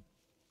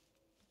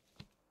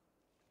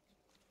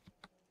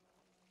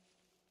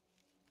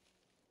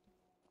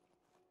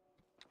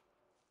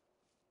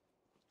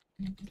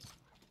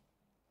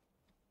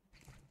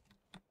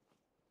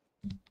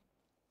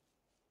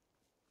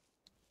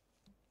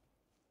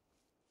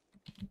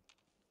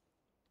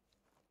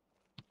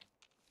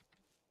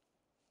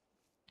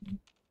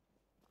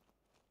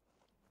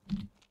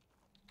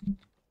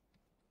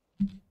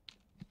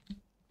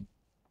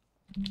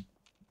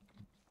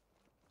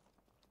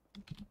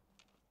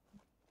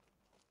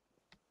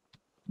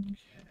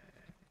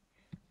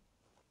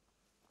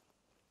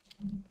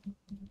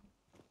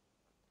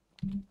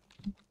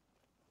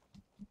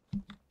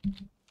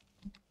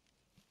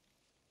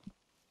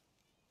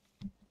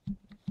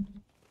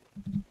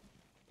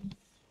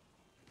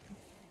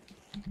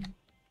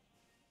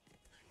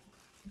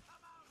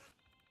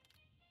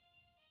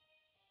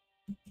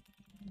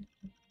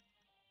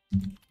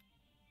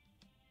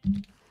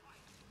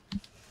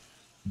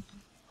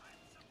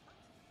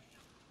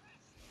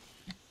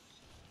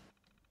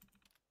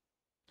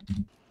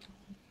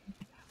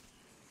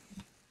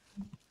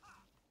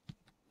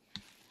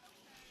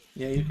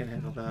 Yeah, you can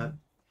handle that.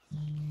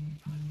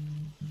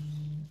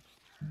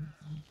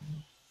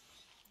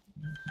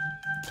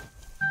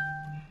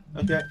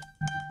 Okay.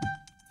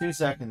 2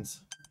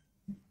 seconds.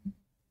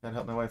 Gotta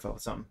help my wife out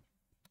with something.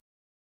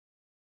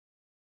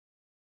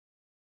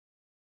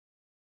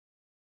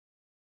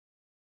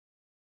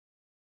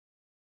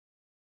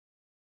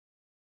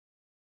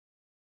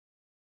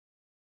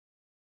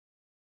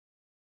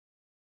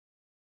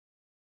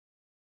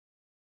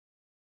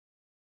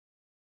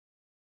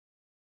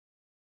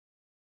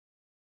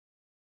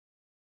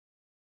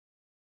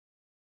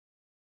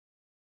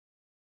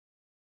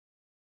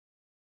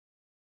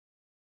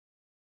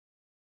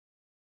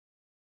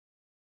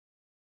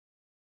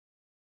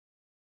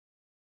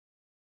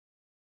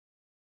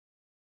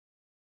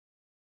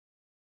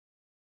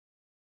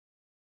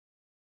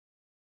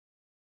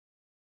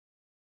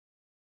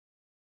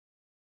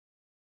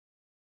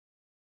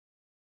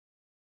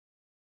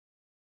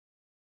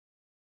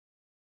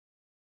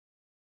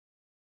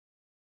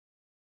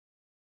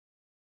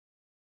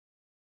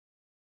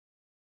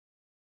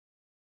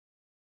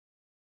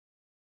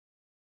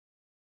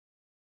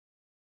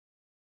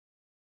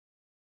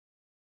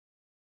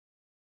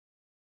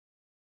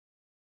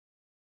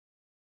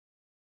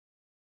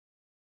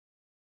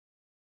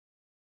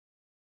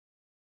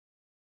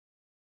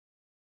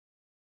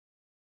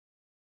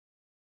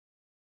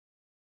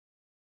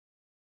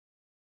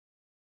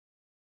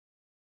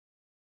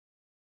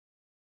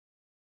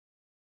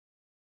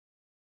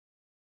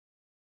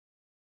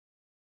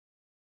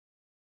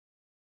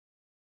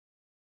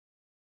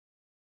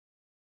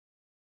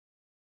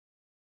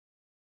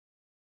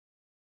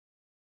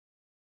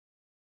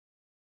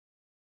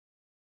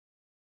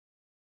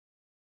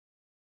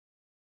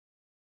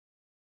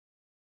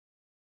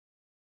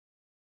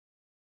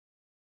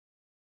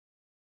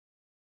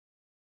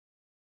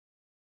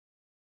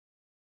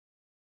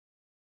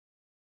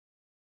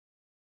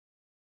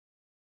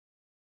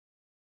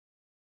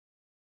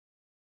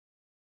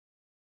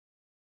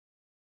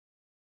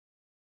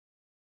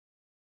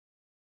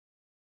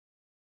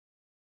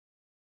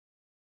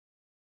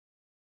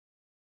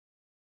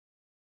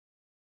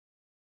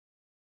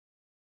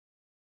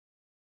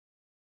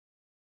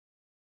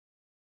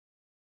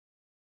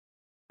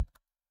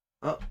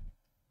 Oh,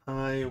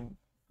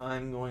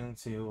 I'm going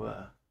to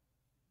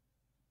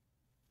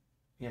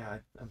yeah,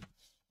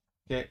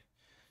 okay.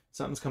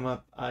 Something's come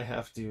up. I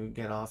have to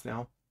get off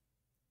now.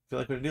 If you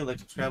like what I do, like,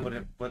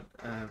 subscribe,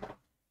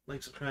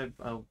 subscribe,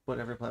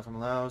 whatever platform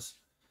allows.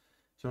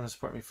 If you want to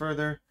support me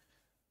further,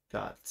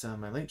 got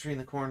my link tree in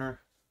the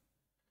corner.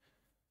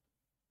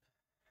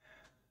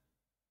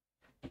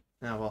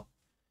 Now, well,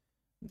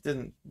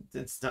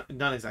 it's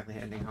not exactly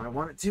ending how I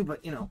want it to,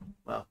 but you know,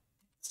 well,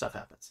 stuff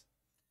happens.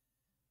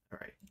 All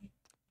right,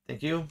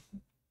 thank you,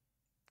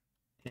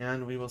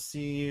 and we will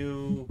see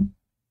you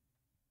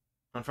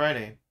on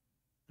Friday,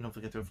 and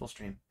hopefully get through a full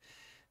stream.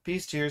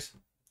 Peace, cheers,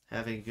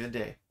 have a good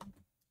day.